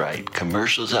 That's right,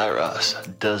 Commercials Are Us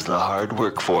does the hard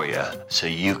work for you so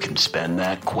you can spend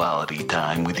that quality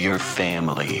time with your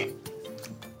family.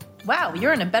 Wow,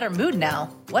 you're in a better mood now.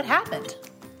 What happened?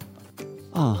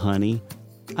 Oh, honey,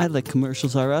 I let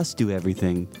Commercials Are Us do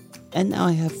everything. And now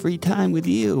I have free time with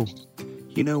you.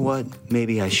 You know what?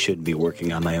 Maybe I should be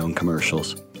working on my own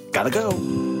commercials. Gotta go.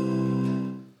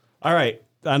 All right.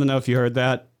 I don't know if you heard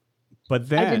that, but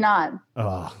then... I did not.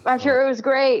 Oh. I'm sure it was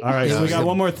great. All right, so we got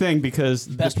one more thing because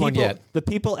Best one yet. The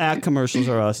people at Commercials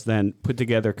Are Us then put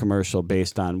together a commercial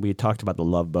based on, we talked about the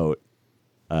Love Boat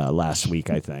last week,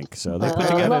 I think. So they put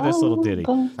together this little ditty.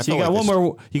 So you got one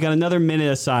more, you got another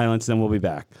minute of silence, then we'll be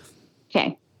back.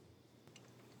 Okay.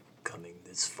 Coming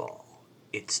this fall,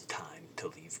 it's time to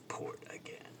leave port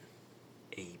again.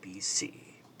 ABC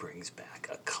brings back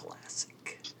a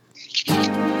classic.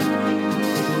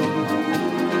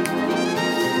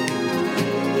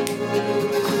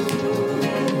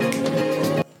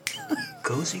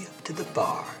 Cozy up to the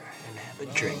bar and have a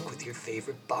drink with your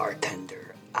favorite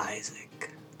bartender,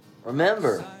 Isaac.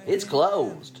 Remember, it's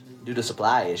closed due to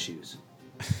supply issues.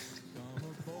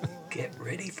 Get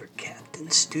ready for Captain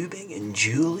Steubing and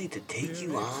Julie to take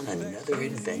you on another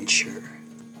adventure.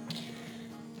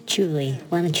 Julie,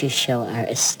 why don't you show our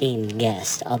esteemed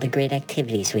guest all the great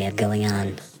activities we have going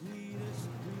on?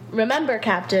 Remember,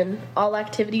 Captain, all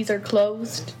activities are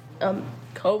closed.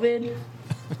 COVID.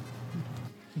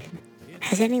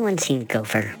 Has anyone seen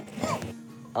Gopher?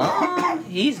 Oh,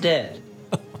 he's dead.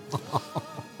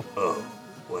 Oh,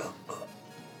 well,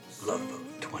 Love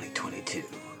Boat 2022.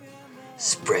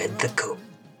 Spread the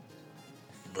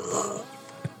the love.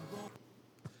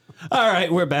 All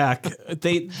right, we're back.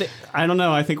 I don't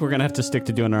know. I think we're going to have to stick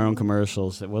to doing our own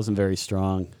commercials. It wasn't very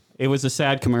strong. It was a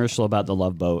sad commercial about the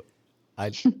Love Boat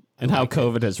and how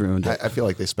COVID has ruined it. I feel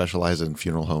like they specialize in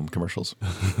funeral home commercials.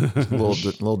 a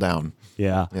little down.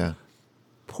 Yeah. Yeah.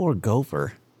 Poor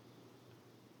Gopher.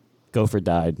 Gopher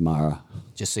died, Mara.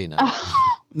 Just so you know.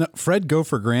 No, Fred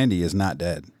Gopher Grandy is not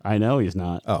dead. I know he's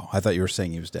not. Oh, I thought you were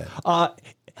saying he was dead.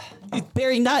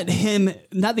 Barry, not him,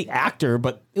 not the actor,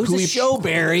 but it was the show,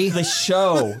 Barry. The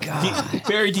show.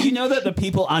 Barry, do you know that the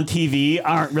people on TV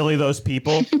aren't really those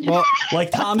people? Well,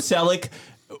 like Tom Selleck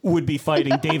would be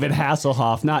fighting David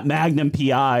Hasselhoff, not Magnum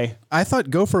PI. I thought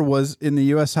Gopher was in the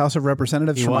U.S. House of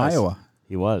Representatives from Iowa.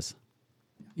 He was.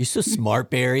 You're so smart,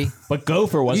 Barry. But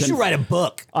Gopher wasn't. You should write a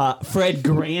book. Fred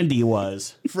Grandy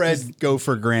was. Fred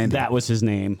Gopher Grandy. That was his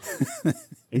name,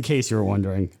 in case you were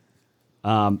wondering.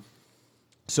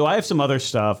 So I have some other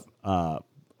stuff.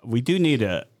 We do need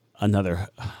another.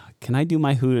 Can I do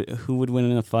my who would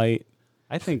win in a fight?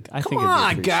 I think. Come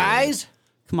on, guys.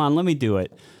 Come on, let me do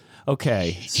it.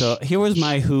 Okay, so here was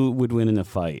my who would win in a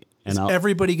fight. And is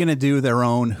everybody going to do their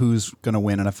own who's going to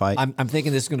win in a fight? I'm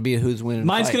thinking this is going to be a who's winning.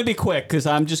 Mine's going to be quick because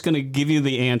I'm just going to give you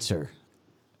the answer.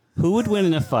 Who would win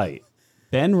in a fight?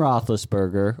 Ben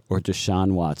Roethlisberger or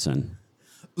Deshaun Watson?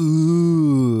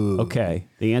 Ooh. Okay,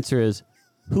 the answer is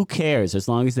who cares as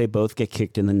long as they both get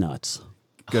kicked in the nuts.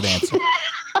 Good answer.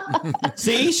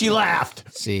 See, she laughed.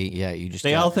 See, yeah, you just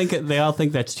they all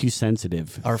think that's too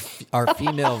sensitive. Our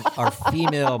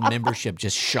female membership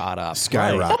just shot up,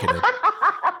 skyrocketed.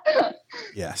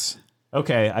 Yes.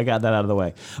 Okay, I got that out of the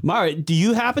way. Mara, do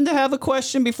you happen to have a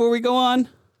question before we go on?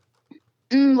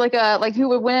 Like who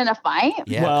would win in a fight?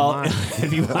 Yeah, well,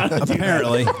 if you want to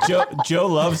apparently, Joe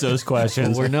loves those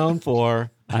questions. We're known for.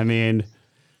 I mean,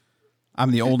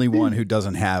 I'm the only one who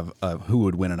doesn't have a who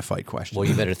would win in a fight question. Well,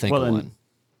 you better think of one.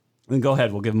 Then go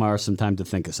ahead. We'll give Mara some time to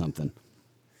think of something.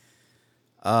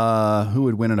 Who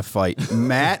would win in a fight,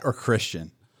 Matt or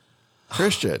Christian?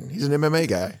 Christian. He's an MMA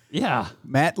guy. Yeah.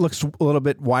 Matt looks a little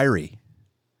bit wiry.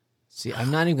 See,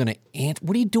 I'm not even going to answer.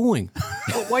 What are you doing?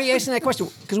 Why are you asking that question?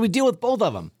 Because we deal with both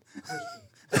of them.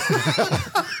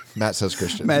 Matt says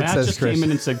Christian. Matt says just Christian. Came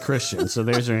in and said Christian, so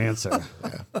there's your answer.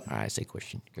 Yeah. All right, I say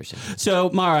Christian. So,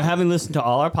 Mara, having listened to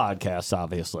all our podcasts,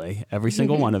 obviously, every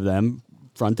single one of them,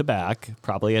 front to back,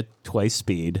 probably at twice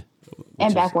speed.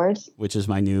 And backwards. Which is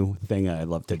my new thing I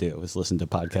love to do, is listen to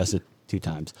podcasts at 2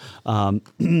 times.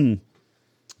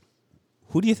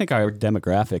 Who do you think our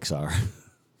demographics are?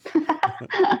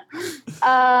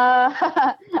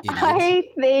 I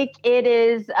think it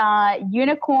is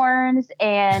unicorns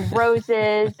and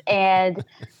roses and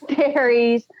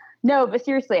fairies. No, but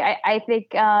seriously, I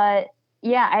think, I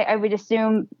would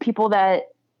assume people that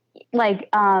like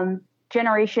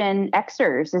Generation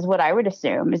Xers is what I would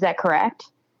assume. Is that correct?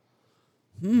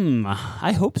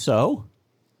 I hope so.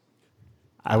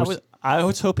 I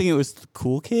was hoping it was the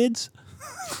cool kids.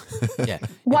 Yeah.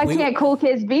 Why can't cool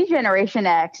kids be Generation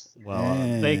X?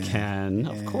 Well, they can.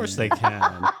 Of course they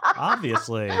can.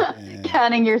 Obviously.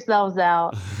 Counting yourselves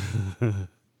out.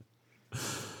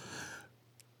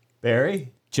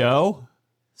 Barry, Joe,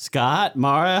 Scott,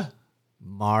 Mara.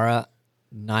 Mara,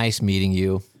 nice meeting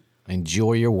you.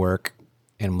 Enjoy your work.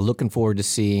 And I'm looking forward to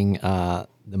seeing the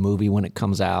movie when it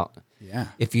comes out. Yeah.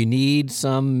 If you need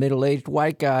some middle-aged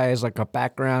white guys, like a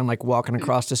background, like walking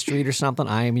across the street or something,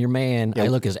 I am your man. I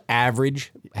look as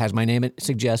average, has my name, it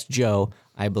suggests Joe.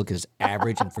 I look as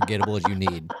average and forgettable as you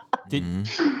need.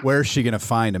 Where's she going to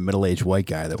find a middle-aged white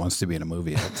guy that wants to be in a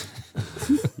movie?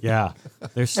 Yeah.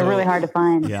 They're really hard to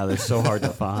find. Yeah, they're so hard to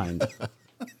find.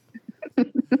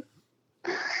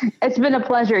 It's been a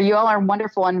pleasure. You all are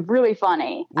wonderful and really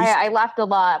funny. I laughed a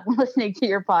lot listening to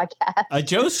your podcast.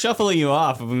 Joe's shuffling you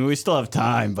off. I mean, we still have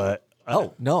time, but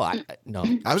no. I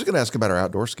was going to ask about her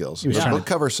outdoor skills. The book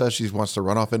cover says she wants to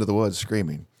run off into the woods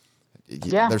screaming.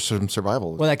 Yeah. There's some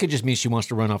survival. Well, that could just mean she wants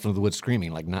to run off into the woods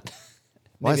screaming, like not.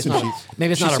 Well,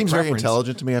 Maybe it's she not her seems very preference.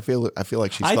 intelligent to me. I feel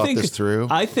like she's thought this through.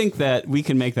 I think that we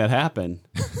can make that happen.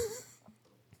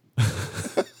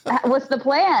 What's the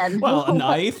plan? Well, a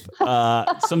knife,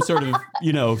 some sort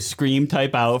of, scream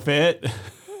type outfit,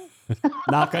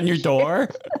 knock on your door.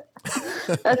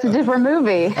 That's a different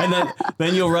movie. And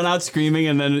then you'll run out screaming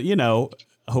and then,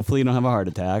 hopefully you don't have a heart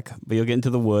attack, but you'll get into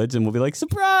the woods and we'll be like,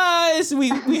 surprise, we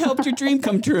helped your dream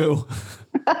come true.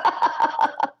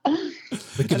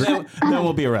 And then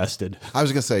we'll be arrested. I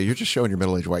was going to say, you're just showing your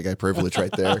middle-aged white guy privilege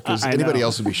right there because anybody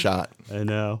else would be shot. I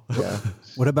know. Yeah.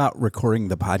 What about recording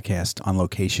the podcast on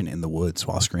location in the woods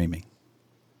while screaming?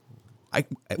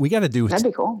 We got to do it. That'd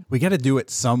be cool. We got to do it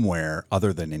somewhere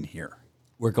other than in here.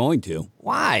 We're going to.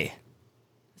 Why?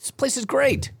 This place is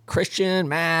great. Christian,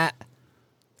 Matt.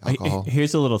 Alcohol.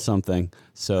 Here's a little something.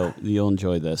 So you'll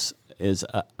enjoy this. Is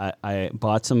I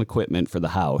bought some equipment for the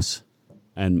house,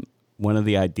 and one of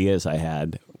the ideas I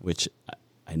had, which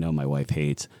I know my wife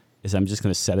hates, is I'm just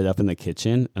going to set it up in the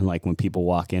kitchen. And like when people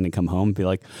walk in and come home, be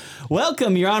like,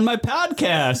 welcome, you're on my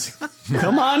podcast.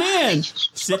 Come on in,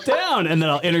 sit down. And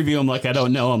then I'll interview them like I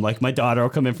don't know them. Like my daughter will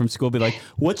come in from school, be like,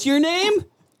 what's your name?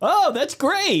 Oh, that's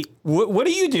great. What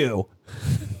do you do?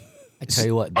 I tell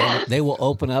you what, they will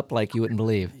open up like you wouldn't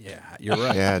believe. Yeah, you're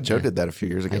right. Yeah, Joe did that a few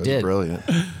years ago. It was brilliant.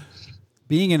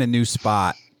 Being in a new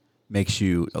spot makes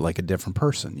you like a different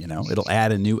person, It'll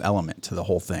add a new element to the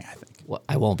whole thing, I think. Well,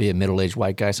 I won't be a middle-aged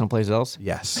white guy someplace else?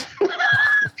 Yes.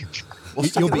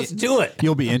 Let's do it.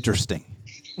 You'll be interesting.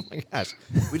 Oh my gosh.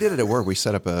 We did it at work. We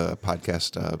set up a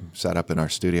podcast setup in our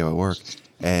studio at work,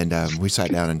 and we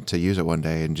sat down to use it one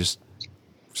day and just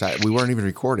sat. We weren't even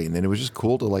recording, and it was just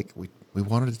cool to we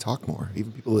wanted to talk more,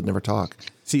 even people that never talk.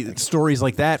 See, stories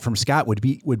like that from Scott would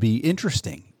be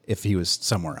interesting if he was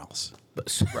somewhere else.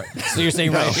 Right. So you're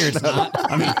saying right here it's not?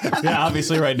 I mean, yeah,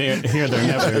 obviously right here they're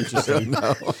never interesting.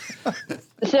 No.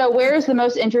 So where is the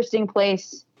most interesting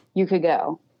place you could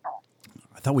go?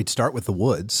 I thought we'd start with the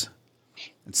woods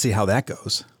and see how that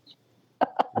goes.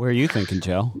 Where are you thinking,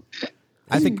 Joe?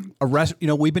 I think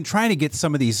we've been trying to get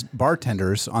some of these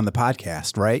bartenders on the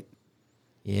podcast, right?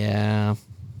 Yeah.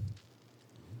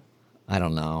 I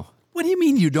don't know. What do you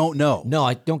mean you don't know?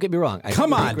 No, don't get me wrong.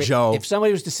 Come on, Joe. If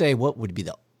somebody was to say what would be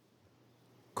the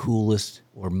coolest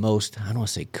or most, I don't want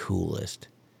to say coolest,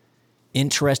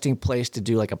 interesting place to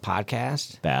do like a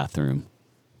podcast? Bathroom.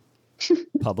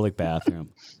 Public bathroom.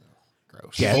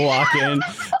 Gross. People walk in,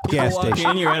 Gas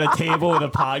station. you're at a table with a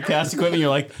podcast equipment, you're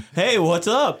like, hey, what's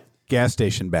up? Gas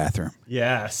station bathroom.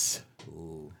 Yes.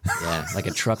 Yeah, like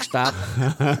a truck stop,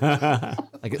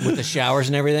 like with the showers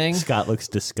and everything. Scott looks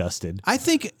disgusted. I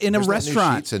think in a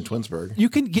restaurant in Twinsburg,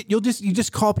 you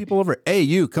just call people over. Hey,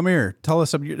 you come here. Tell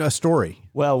us a story.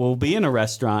 Well, we'll be in a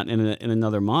restaurant in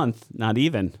another month. Not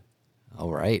even.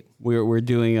 All right. We're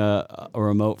doing a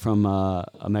remote from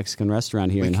a Mexican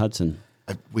restaurant here in Hudson.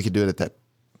 We could do it at that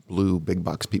blue big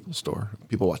box people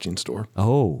watching store.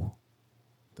 Oh,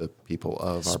 the people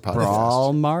of our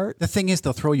Sprawl podcast. Mart. The thing is,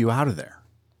 they'll throw you out of there.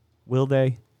 Will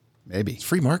they? Maybe. It's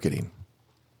free marketing.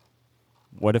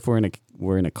 What if we're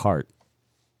in a cart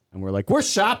and we're like, we're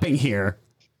shopping here?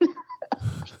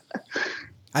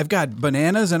 I've got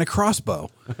bananas and a crossbow.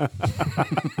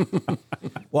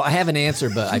 Well, I have an answer,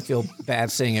 but I feel bad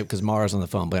saying it because Mara's on the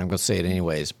phone, but I'm going to say it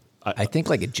anyways. I think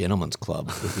like a gentleman's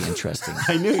club would be interesting.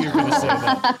 I knew you were going to say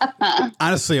that.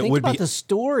 Honestly, it Think would about be the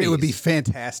stories. It would be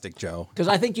fantastic, Joe. Because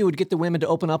I think you would get the women to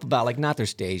open up about like not their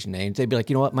stage names. They'd be like,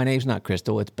 you know what, my name's not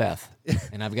Crystal, it's Beth,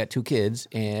 and I've got 2 kids,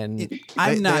 and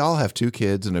They all have 2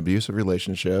 kids, an abusive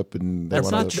relationship, and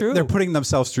That's not true. They're putting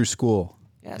themselves through school.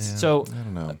 yes. Yeah, So I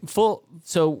don't know.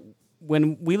 So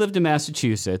when we lived in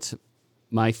Massachusetts,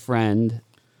 my friend,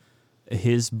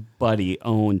 his buddy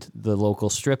owned the local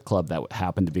strip club that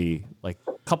happened to be like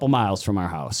a couple miles from our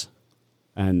house.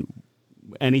 And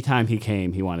anytime he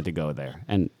came, he wanted to go there.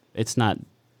 And it's not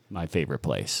my favorite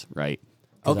place, right?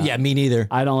 Oh yeah, me neither.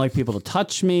 I don't like people to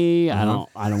touch me. I don't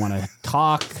want to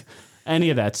talk, any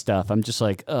of that stuff. I'm just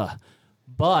like, ugh.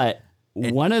 But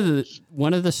one of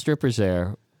the strippers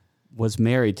there was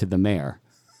married to the mayor.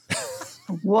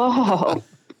 Whoa.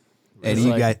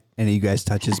 Any of you guys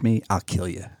touches me, I'll kill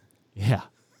you. Yeah,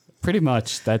 pretty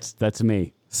much. That's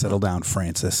me. Settle down,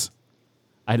 Francis.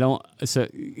 I don't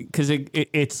because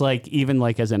it's like even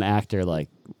like as an actor, like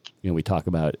we talk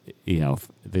about if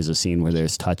there's a scene where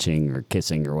there's touching or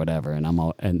kissing or whatever, and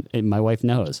and my wife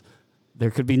knows there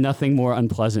could be nothing more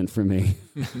unpleasant for me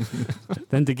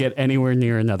than to get anywhere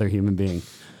near another human being.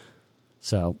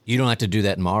 So You don't have to do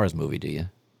that in Mara's movie, do you?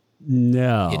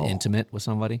 no, Get intimate with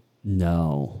somebody?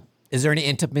 no. Is there any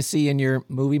intimacy in your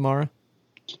movie, Mara?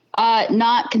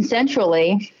 Not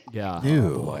consensually. Yeah.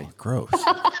 Ew, gross.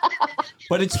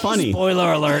 But it's funny.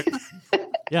 Spoiler alert.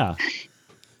 Yeah.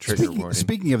 Trigger warning.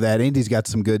 Speaking of that, Andy's got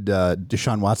some good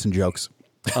Deshaun Watson jokes.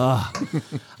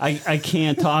 I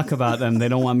can't talk about them. They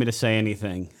don't want me to say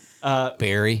anything.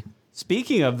 Barry.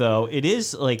 Speaking of, though, it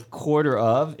is like quarter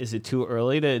of. Is it too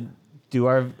early to do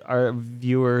our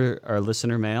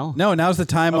listener mail? No, now's the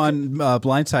time on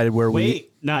Blindsided where Wait,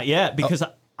 not yet, because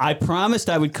I promised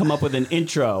I would come up with an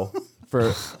intro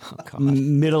for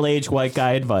middle-aged white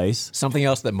guy advice. Something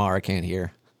else that Mara can't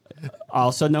hear.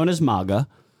 Also known as MAGA.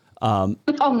 Oh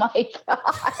my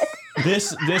god.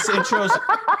 This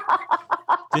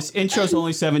intro's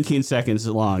only 17 seconds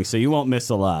long, so you won't miss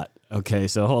a lot. Okay,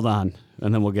 so hold on,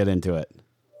 and then we'll get into it.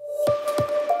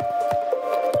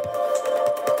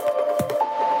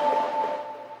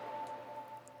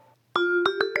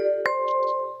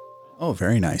 Oh,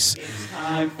 very nice. It's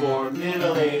time for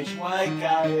middle-aged white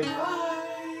guy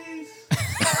advice.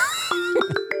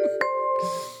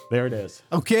 There it is.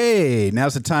 Okay,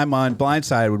 now's the time on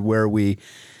Blindside where we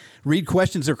read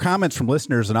questions or comments from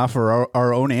listeners and offer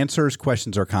our own answers,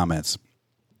 questions, or comments.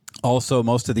 Also,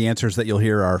 most of the answers that you'll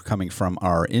hear are coming from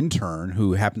our intern,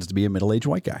 who happens to be a middle-aged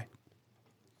white guy.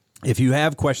 If you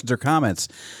have questions or comments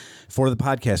for the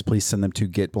podcast, please send them to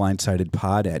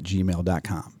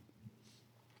getblindsidedpod@gmail.com.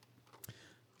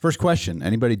 First question.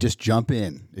 Anybody just jump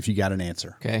in if you got an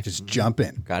answer. Okay. Just jump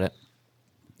in. Got it.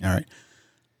 All right.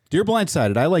 Dear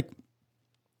Blindsided,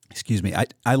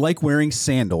 I like wearing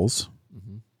sandals,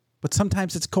 but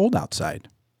sometimes it's cold outside.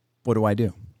 What do I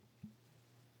do?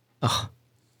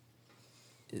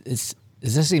 Is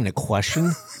this even a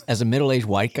question? As a middle-aged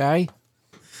white guy,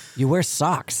 you wear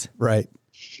socks, Right.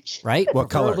 right? What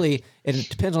color? Preferably, it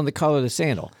depends on the color of the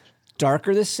sandal.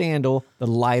 Darker the sandal, the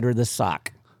lighter the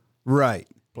sock. Right.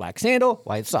 Black sandal,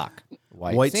 white sock.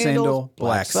 White sandal,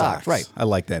 black sock. socks. Right. I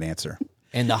like that answer.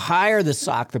 And the higher the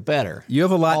sock, the better. You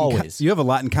have a lot. Always. You have a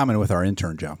lot in common with our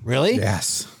intern, Joe. Really?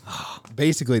 Yes.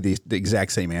 Basically, the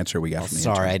exact same answer we got from the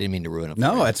Sorry, I intern. didn't mean to ruin it.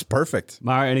 No, for you. it's perfect.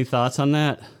 Mara, any thoughts on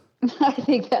that? I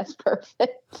think that's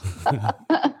perfect.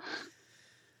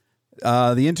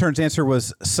 The intern's answer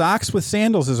was socks with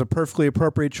sandals is a perfectly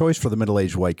appropriate choice for the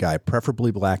middle-aged white guy,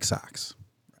 preferably black socks.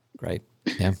 Great.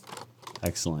 Yeah.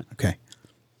 Excellent. Okay.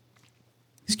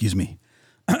 Excuse me.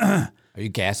 Are you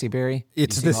gassy, Barry?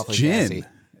 It's You seem this awfully gin. gassy.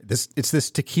 It's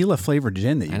this tequila flavored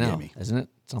gin that you I know, gave me. isn't it?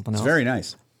 Something It's else. very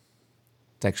nice.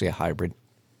 It's actually a hybrid.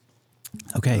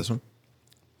 Okay. This one?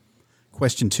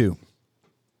 Question 2.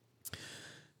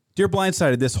 Dear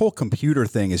Blindsided, this whole computer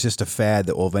thing is just a fad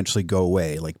that will eventually go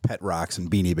away, like pet rocks and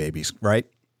beanie babies, right?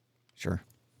 Sure.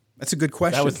 That's a good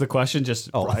question. That was the question, just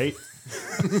right?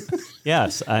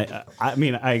 Yes, I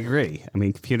mean, I agree. I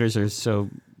mean, computers are so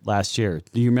last year.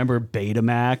 Do you remember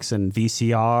Betamax and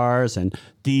VCRs and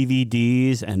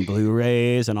DVDs and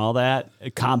Blu-rays and all that?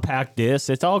 Compact discs,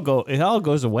 it all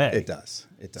goes away. It does.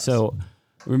 It does. So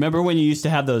remember when you used to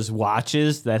have those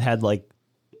watches that had like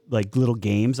little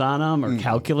games on them or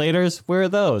calculators? Where are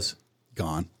those?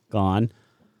 Gone.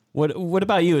 What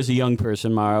about you as a young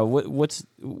person, Mara? What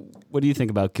do you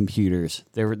think about computers?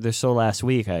 They're so last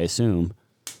week, I assume.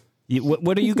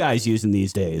 What are you guys using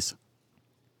these days?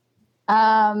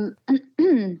 I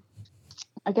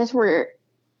guess we're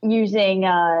using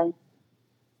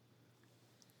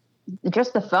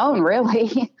Just the phone,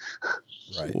 really.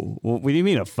 Right. What do you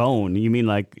mean a phone? You mean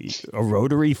like a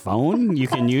rotary phone you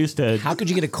can use to? How could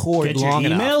you get a cord get your long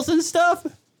enough? emails and stuff?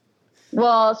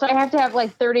 Well, so I have to have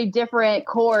like 30 different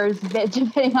cores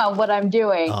depending on what I'm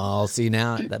doing. Oh, see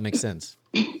now that makes sense.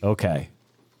 Okay.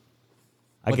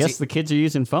 I guess the kids are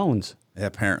using phones. Yeah,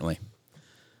 apparently.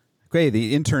 Okay,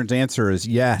 the intern's answer is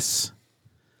yes.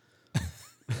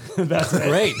 That's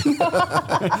great.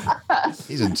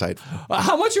 He's insightful.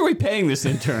 How much are we paying this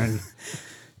intern?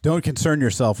 Don't concern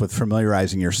yourself with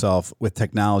familiarizing yourself with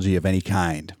technology of any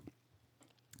kind.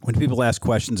 When people ask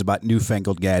questions about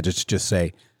newfangled gadgets, just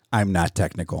say, I'm not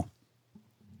technical.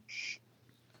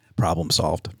 Problem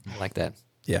solved. I like that.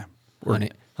 Yeah. Honey,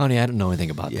 I don't know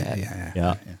anything about that.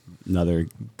 Yeah. Another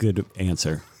good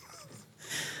answer.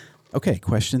 Okay,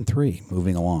 question 3.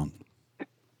 Moving along.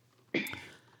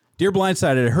 Dear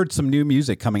Blindsided, I heard some new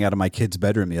music coming out of my kid's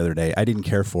bedroom the other day. I didn't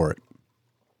care for it.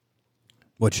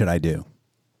 What should I do?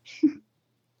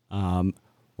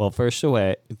 Well, first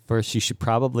you should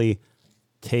probably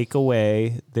take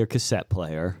away their cassette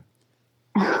player,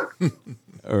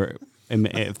 or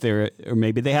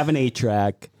maybe they have an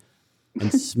 8-track,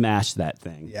 and smash that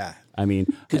thing. Yeah, I mean,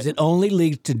 because it only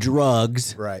leads to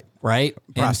drugs, right,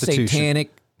 and prostitution,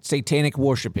 satanic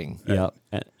worshiping.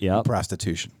 Yep.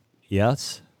 Prostitution.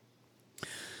 Yes.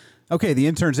 Okay, the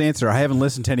intern's answer. I haven't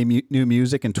listened to any new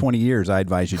music in 20 years. I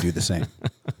advise you do the same.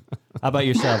 How about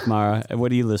yourself, Mara?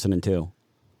 What are you listening to?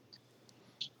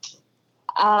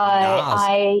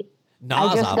 I just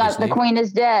got obviously. The Queen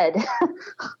is Dead.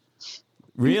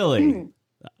 Really?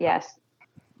 Yes.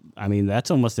 I mean, that's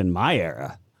almost in my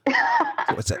era.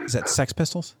 What's that? Is that Sex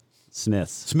Pistols?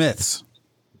 Smiths.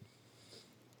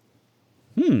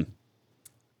 Okay.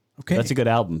 That's a good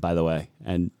album, by the way.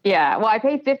 And Yeah. Well, I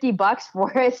paid $50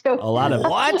 for it. So a lot of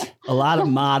a lot of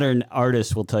modern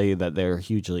artists will tell you that they're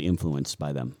hugely influenced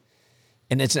by them.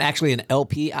 And it's actually an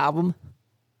LP album?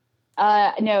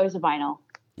 No, it was a vinyl.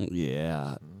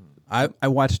 Yeah. I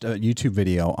watched a YouTube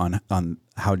video on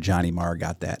how Johnny Marr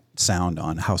got that sound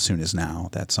on How Soon Is Now,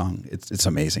 that song. It's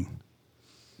amazing.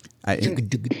 Yeah.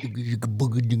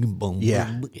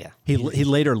 He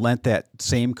later lent that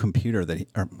same computer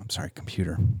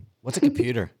computer. What's a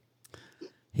computer?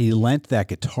 He lent that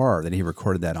guitar that he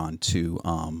recorded that on to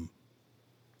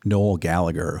Noel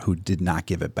Gallagher, who did not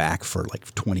give it back for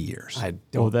like 20 years.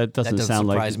 That doesn't sound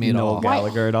surprise like me at Noel all.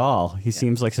 Gallagher at all. He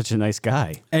seems like such a nice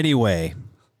guy. Anyway,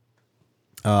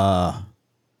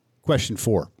 question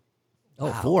 4.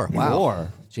 Oh, 4. Wow.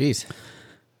 4. Jeez.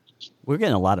 We're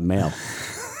getting a lot of mail.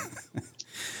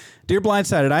 Dear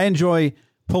Blindsided, I enjoy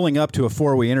pulling up to a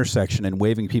 4-way intersection and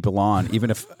waving people on, even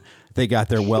if they got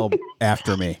there well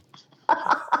after me.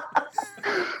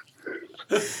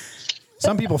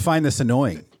 Some people find this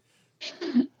annoying.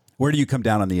 Where do you come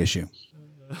down on the issue?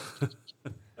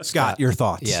 Scott, your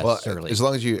thoughts? Yes, well, certainly. as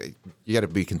long as you got to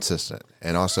be consistent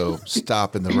and also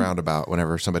stop in the roundabout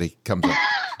whenever somebody comes up.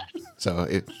 So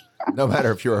no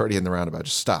matter if you're already in the roundabout,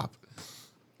 just stop.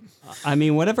 I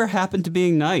mean, whatever happened to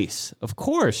being nice? Of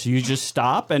course, you just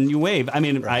stop and you wave. I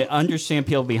mean, I understand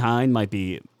people behind might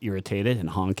be irritated and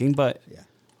honking, but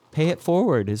pay it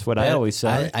forward is what I always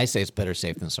say. I say it's better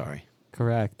safe than sorry.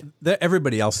 Correct.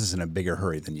 Everybody else is in a bigger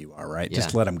hurry than you are, right?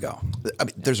 Just let them go. I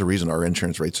mean, there's a reason our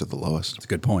insurance rates are the lowest. That's a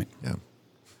good point. Yeah.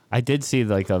 I did see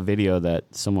like a video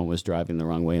that someone was driving the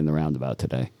wrong way in the roundabout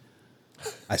today.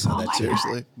 I saw that too.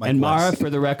 Seriously. And Mara, for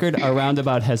the record, our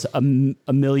roundabout has a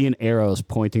million arrows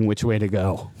pointing which way to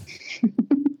go.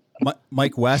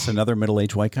 Mike West, another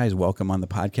middle-aged white guy, is welcome on the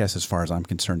podcast as far as I'm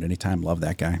concerned. Anytime. Love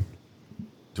that guy.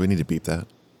 Do we need to beep that?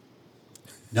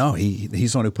 No, he's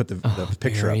the one who put the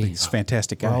picture up. He's a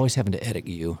fantastic guy. We're always having to edit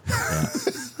you.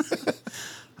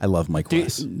 I love Mike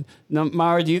West. Now,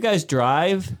 Mara, do you guys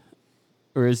drive?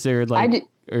 Or is there like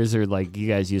you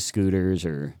guys use scooters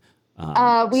or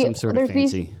some sort of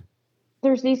fancy?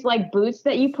 There's these like boots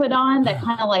that you put on that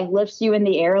kind of like lifts you in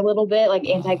the air a little bit, like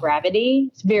anti-gravity.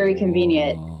 It's very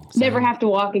convenient. Never have to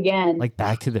walk again. Like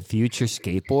Back to the Future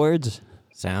skateboards?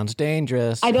 Sounds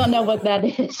dangerous. I don't know what that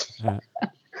is.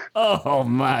 Oh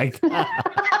my God.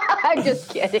 I'm just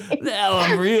kidding. Now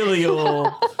I'm really old.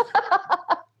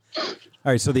 All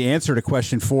right, so the answer to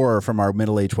question 4 from our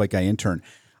middle-aged white guy intern.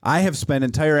 I have spent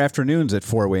entire afternoons at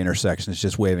 4-way intersections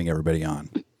just waving everybody on.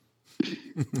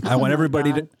 I want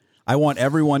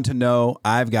everyone to know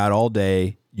I've got all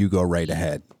day. You go right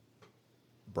ahead.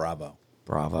 Bravo.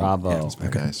 Bravo. Yeah,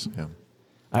 nice. Yeah.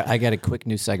 I got a quick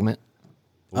new segment.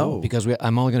 Because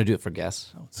I'm only going to do it for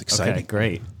guests. Oh, it's exciting. Okay,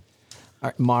 great. All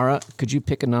right, Mara, could you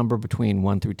pick a number between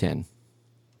 1 through 10?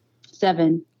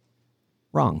 7.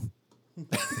 Wrong.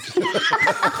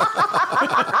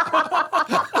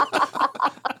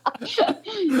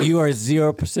 You are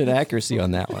 0% accuracy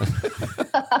on that one.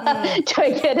 Do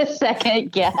I get a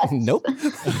second guess? Nope.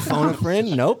 Phone a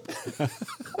friend? Nope.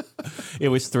 It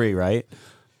was 3, right?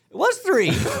 It was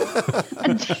 3.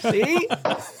 See?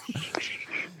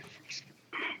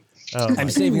 I'm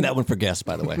saving that one for guests,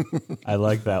 by the way. I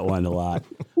like that one a lot.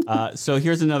 So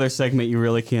here's another segment you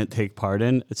really can't take part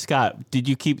in. Scott,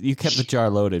 you kept the jar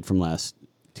loaded from last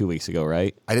 2 weeks ago,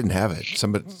 right? I didn't have it.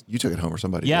 You took it home or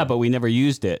somebody. Yeah, did. but we never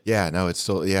used it. Yeah, no, it's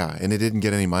still, and it didn't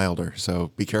get any milder,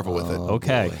 so be careful with it.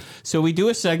 Okay. Boy. So we do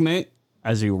a segment,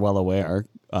 as you're well aware,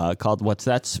 called What's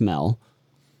That Smell?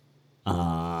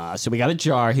 So we got a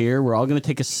jar here. We're all going to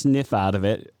take a sniff out of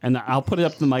it, and I'll put it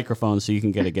up to the microphone so you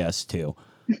can get a guess, too.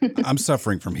 I'm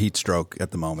suffering from heat stroke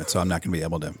at the moment, so I'm not going to be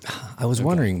able to. I was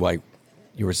wondering why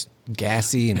you were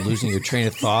gassy and losing your train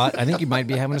of thought. I think you might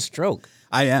be having a stroke.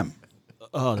 I am.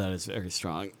 Oh, that is very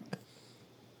strong.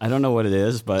 I don't know what it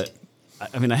is, but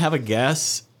I mean, I have a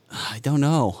guess. I don't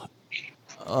know.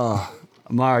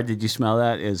 Mara, did you smell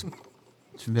that? It's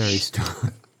very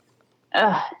strong.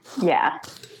 Yeah.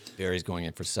 Barry's going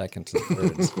in for seconds and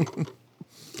thirds.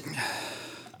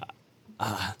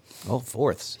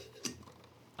 Fourths.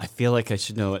 I feel like I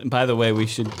should know it. And by the way, we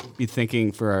should be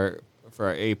thinking for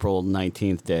our April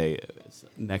 19th day, it's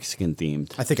Mexican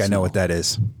themed. I think I know what that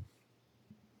is.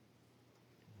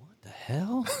 What the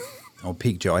hell? Oh,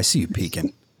 peek, Joe. I see you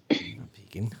peeking. I'm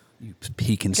peeking. You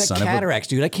peeking I got son of a cataracts,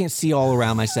 dude. I can't see all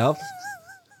around myself.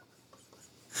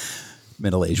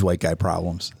 middle-aged white guy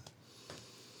problems.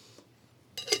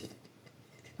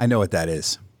 I know what that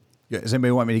is. Does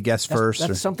anybody want me to guess first?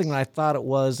 That's something that I thought it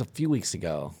was a few weeks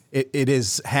ago. It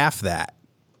is half that.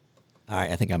 All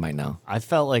right, I think I might know. I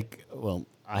felt like,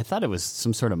 I thought it was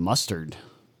some sort of mustard.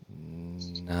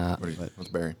 Nah. What do you think? What's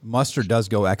Barry? Mustard does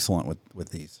go excellent with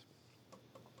these.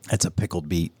 That's a pickled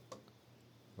beet.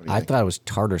 I thought it was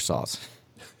tartar sauce.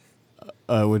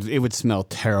 It would smell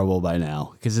terrible by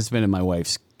now because it's been in my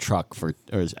wife's truck or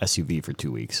SUV for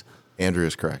 2 weeks. Andrew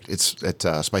is correct. It's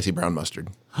spicy brown mustard.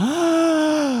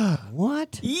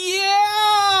 What? Yeah!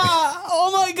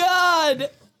 Oh my God!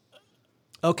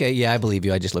 Okay, yeah, I believe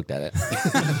you. I just looked at it.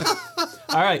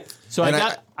 All right, so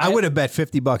I would have bet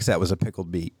 $50 that was a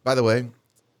pickled beet. By the way,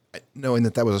 knowing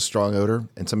that was a strong odor,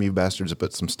 and some of you bastards have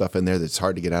put some stuff in there that's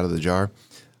hard to get out of the jar,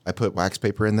 I put wax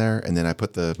paper in there, and then I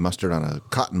put the mustard on a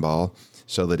cotton ball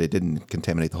so that it didn't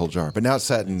contaminate the whole jar. But now it's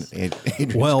sat in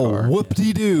Adrian's car.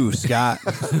 Whoop-de-doo, Scott.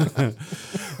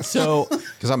 So,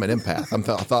 because I'm an empath, I'm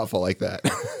thoughtful like that.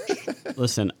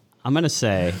 Listen, I'm going to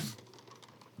say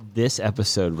this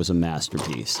episode was a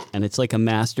masterpiece. And it's like a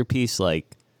masterpiece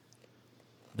like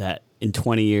that in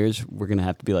 20 years, we're going to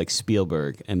have to be like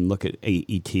Spielberg and look at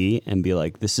E.T. and be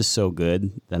like, this is so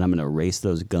good that I'm going to erase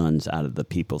those guns out of the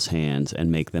people's hands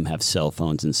and make them have cell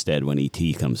phones instead when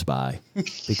E.T. comes by.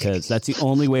 Because that's the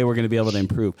only way we're going to be able to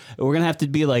improve. We're going to have to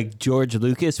be like George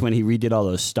Lucas when he redid all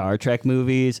those Star Trek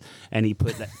movies and he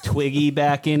put that Twiggy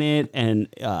back in it and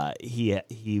he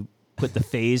put the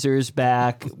phasers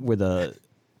back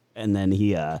and then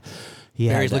he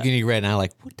Barry's looking at you right now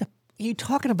like, what the are you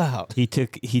talking about? He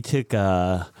took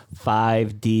 5D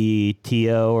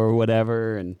TO or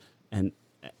whatever and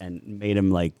made him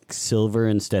like silver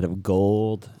instead of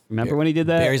gold. Remember when he did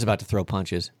that? Barry's about to throw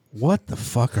punches. What the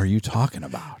fuck are you talking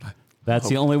about? That's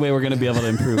the only way we're going to be able to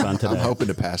improve on today. I'm hoping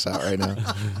to pass out right now.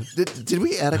 Did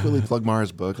we adequately plug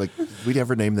Mara's book? Like, did we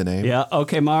ever name the name? Yeah.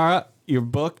 Okay, Mara, your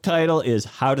book title is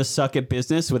How to Suck at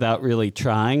Business Without Really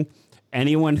Trying.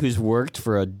 Anyone who's worked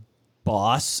for a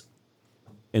boss,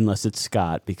 unless it's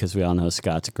Scott, because we all know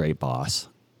Scott's a great boss.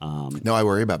 No, I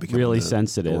worry about becoming really the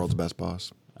sensitive. world's best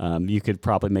boss. You could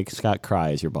probably make Scott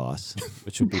cry as your boss,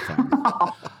 which would be fun.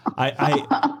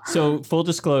 So full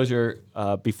disclosure,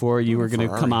 before you were going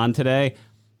to come on today,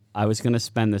 I was going to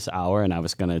spend this hour and I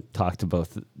was going to talk to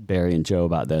both Barry and Joe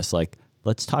about this. Like,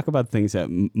 let's talk about things that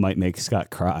might make Scott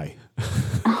cry.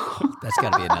 That's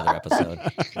got to be another episode.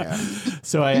 Yeah.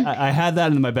 So I had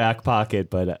that in my back pocket,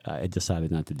 but I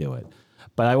decided not to do it.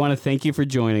 But I want to thank you for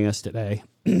joining us today.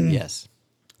 Yes.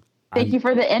 Thank you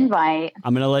for the invite.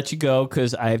 I'm going to let you go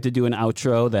because I have to do an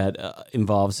outro that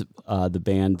involves the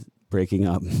band breaking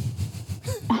up.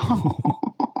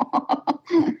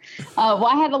 Well,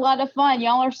 I had a lot of fun.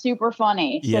 Y'all are super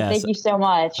funny. So Yes. thank you so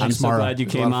much. I'm so glad you It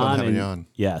was a came lot of fun on. having you on.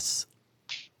 Yes.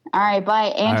 All right. Bye.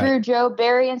 Andrew, right. Joe,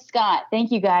 Barry, and Scott.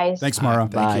 Thank you guys. Thanks, Mara.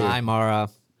 Bye. Hi, Mara.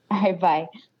 All right. Bye.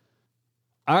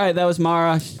 All right, that was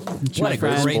Mara. What a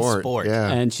great sport.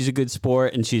 Yeah. And she's a good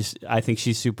sport, and I think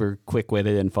she's super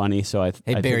quick-witted and funny. So I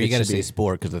Hey, think Barry, it you got to should say be-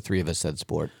 sport because the three of us said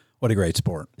sport. What a great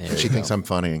sport. She thinks I'm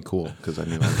funny and cool because I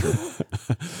knew I'm true.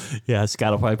 Yeah,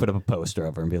 Scott will probably put up a poster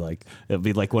of her and be like, it'll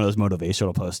be like one of those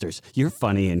motivational posters. You're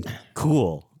funny and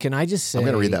cool. Can I just say, I'm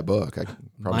going to read that book. I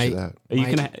promise you that. You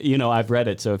can, I've read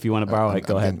it. So if you want to borrow it,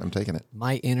 go ahead. I'm taking it.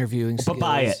 My interviewing skills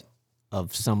buy it.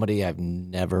 Of somebody I've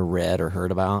never read or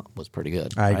heard about was pretty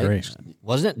good. I agree.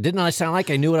 Wasn't it? Didn't I sound like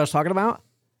I knew what I was talking about?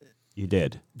 You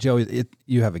did. Joey,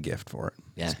 you have a gift for it.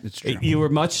 Yeah. It's true. You were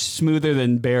much smoother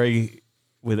than Barry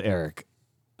with Eric.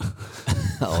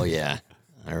 Oh, yeah.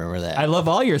 I remember that. I love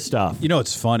all your stuff. You know,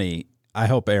 it's funny. I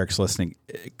hope Eric's listening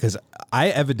because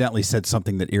I evidently said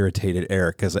something that irritated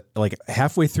Eric because like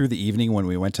halfway through the evening when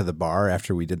we went to the bar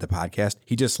after we did the podcast,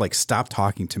 he just like stopped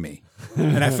talking to me.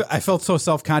 And I felt so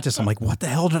self-conscious. I'm like, what the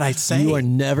hell did I say? You are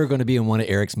never going to be in one of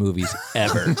Eric's movies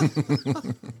ever.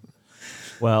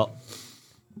 Well,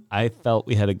 I felt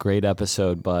we had a great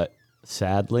episode, but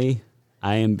sadly,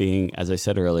 I am being, as I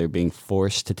said earlier, being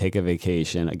forced to take a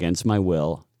vacation against my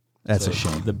will. That's a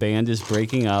shame. The band is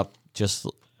breaking up just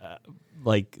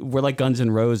like we're like Guns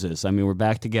N' Roses. I mean, we're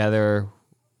back together,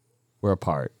 we're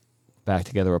apart. Back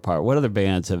together, we're apart. What other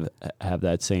bands have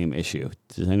that same issue?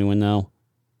 Does anyone know?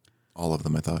 All of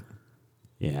them, I thought.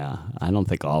 Yeah, I don't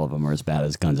think all of them are as bad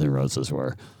as Guns N' Roses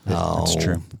were. That's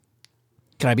true.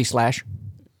 Can I be Slash?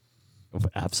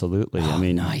 Absolutely. I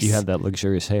mean, nice. you have that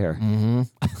luxurious hair.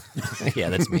 Mm-hmm. Yeah,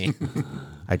 that's me.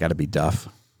 I got to be Duff.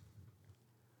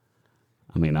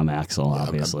 I mean, I'm Axel,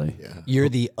 obviously. You're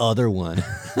the other one.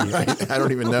 I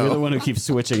don't even know. You're the one who keeps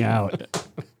switching out.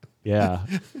 Yeah.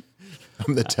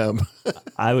 I'm the temp.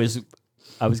 I was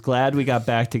glad we got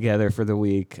back together for the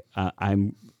week.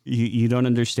 You don't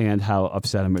understand how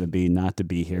upset I'm going to be not to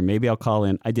be here. Maybe I'll call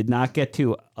in. I did not get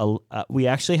to. We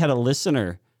actually had a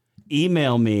listener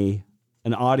email me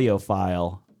an audio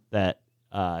file that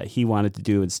he wanted to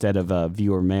do instead of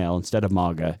viewer mail, instead of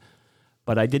MAGA.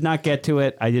 But I did not get to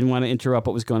it. I didn't want to interrupt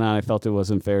what was going on. I felt it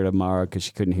wasn't fair to Mara because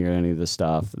she couldn't hear any of the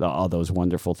stuff, all those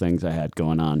wonderful things I had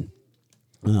going on.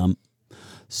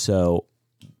 So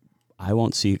I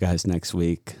won't see you guys next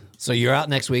week. So you're out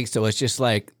next week. So it's just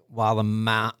like while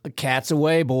the cat's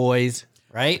away, boys.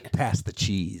 Right? Pass the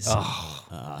cheese.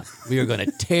 Oh, we are going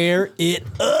to tear it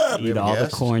up. Eat all the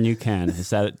corn you can. Does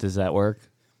that work?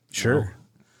 Sure.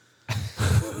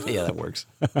 Yeah, that works.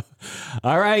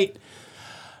 All right.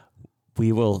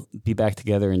 We will be back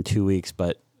together in 2 weeks,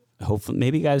 but hopefully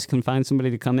maybe you guys can find somebody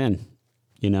to come in,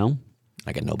 you know?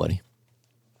 I got nobody.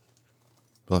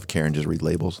 We'll have Karen just read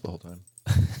labels the whole time.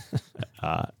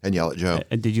 And yell at Joe.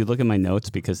 Did you look at my notes?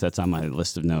 Because that's on my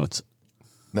list of notes.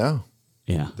 No.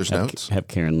 Yeah. There's notes. Have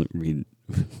Karen read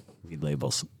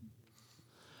labels.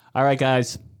 All right,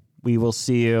 guys. We will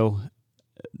see you.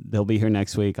 They'll be here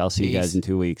next week. I'll see you guys in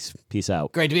 2 weeks. Peace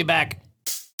out. Great to be back.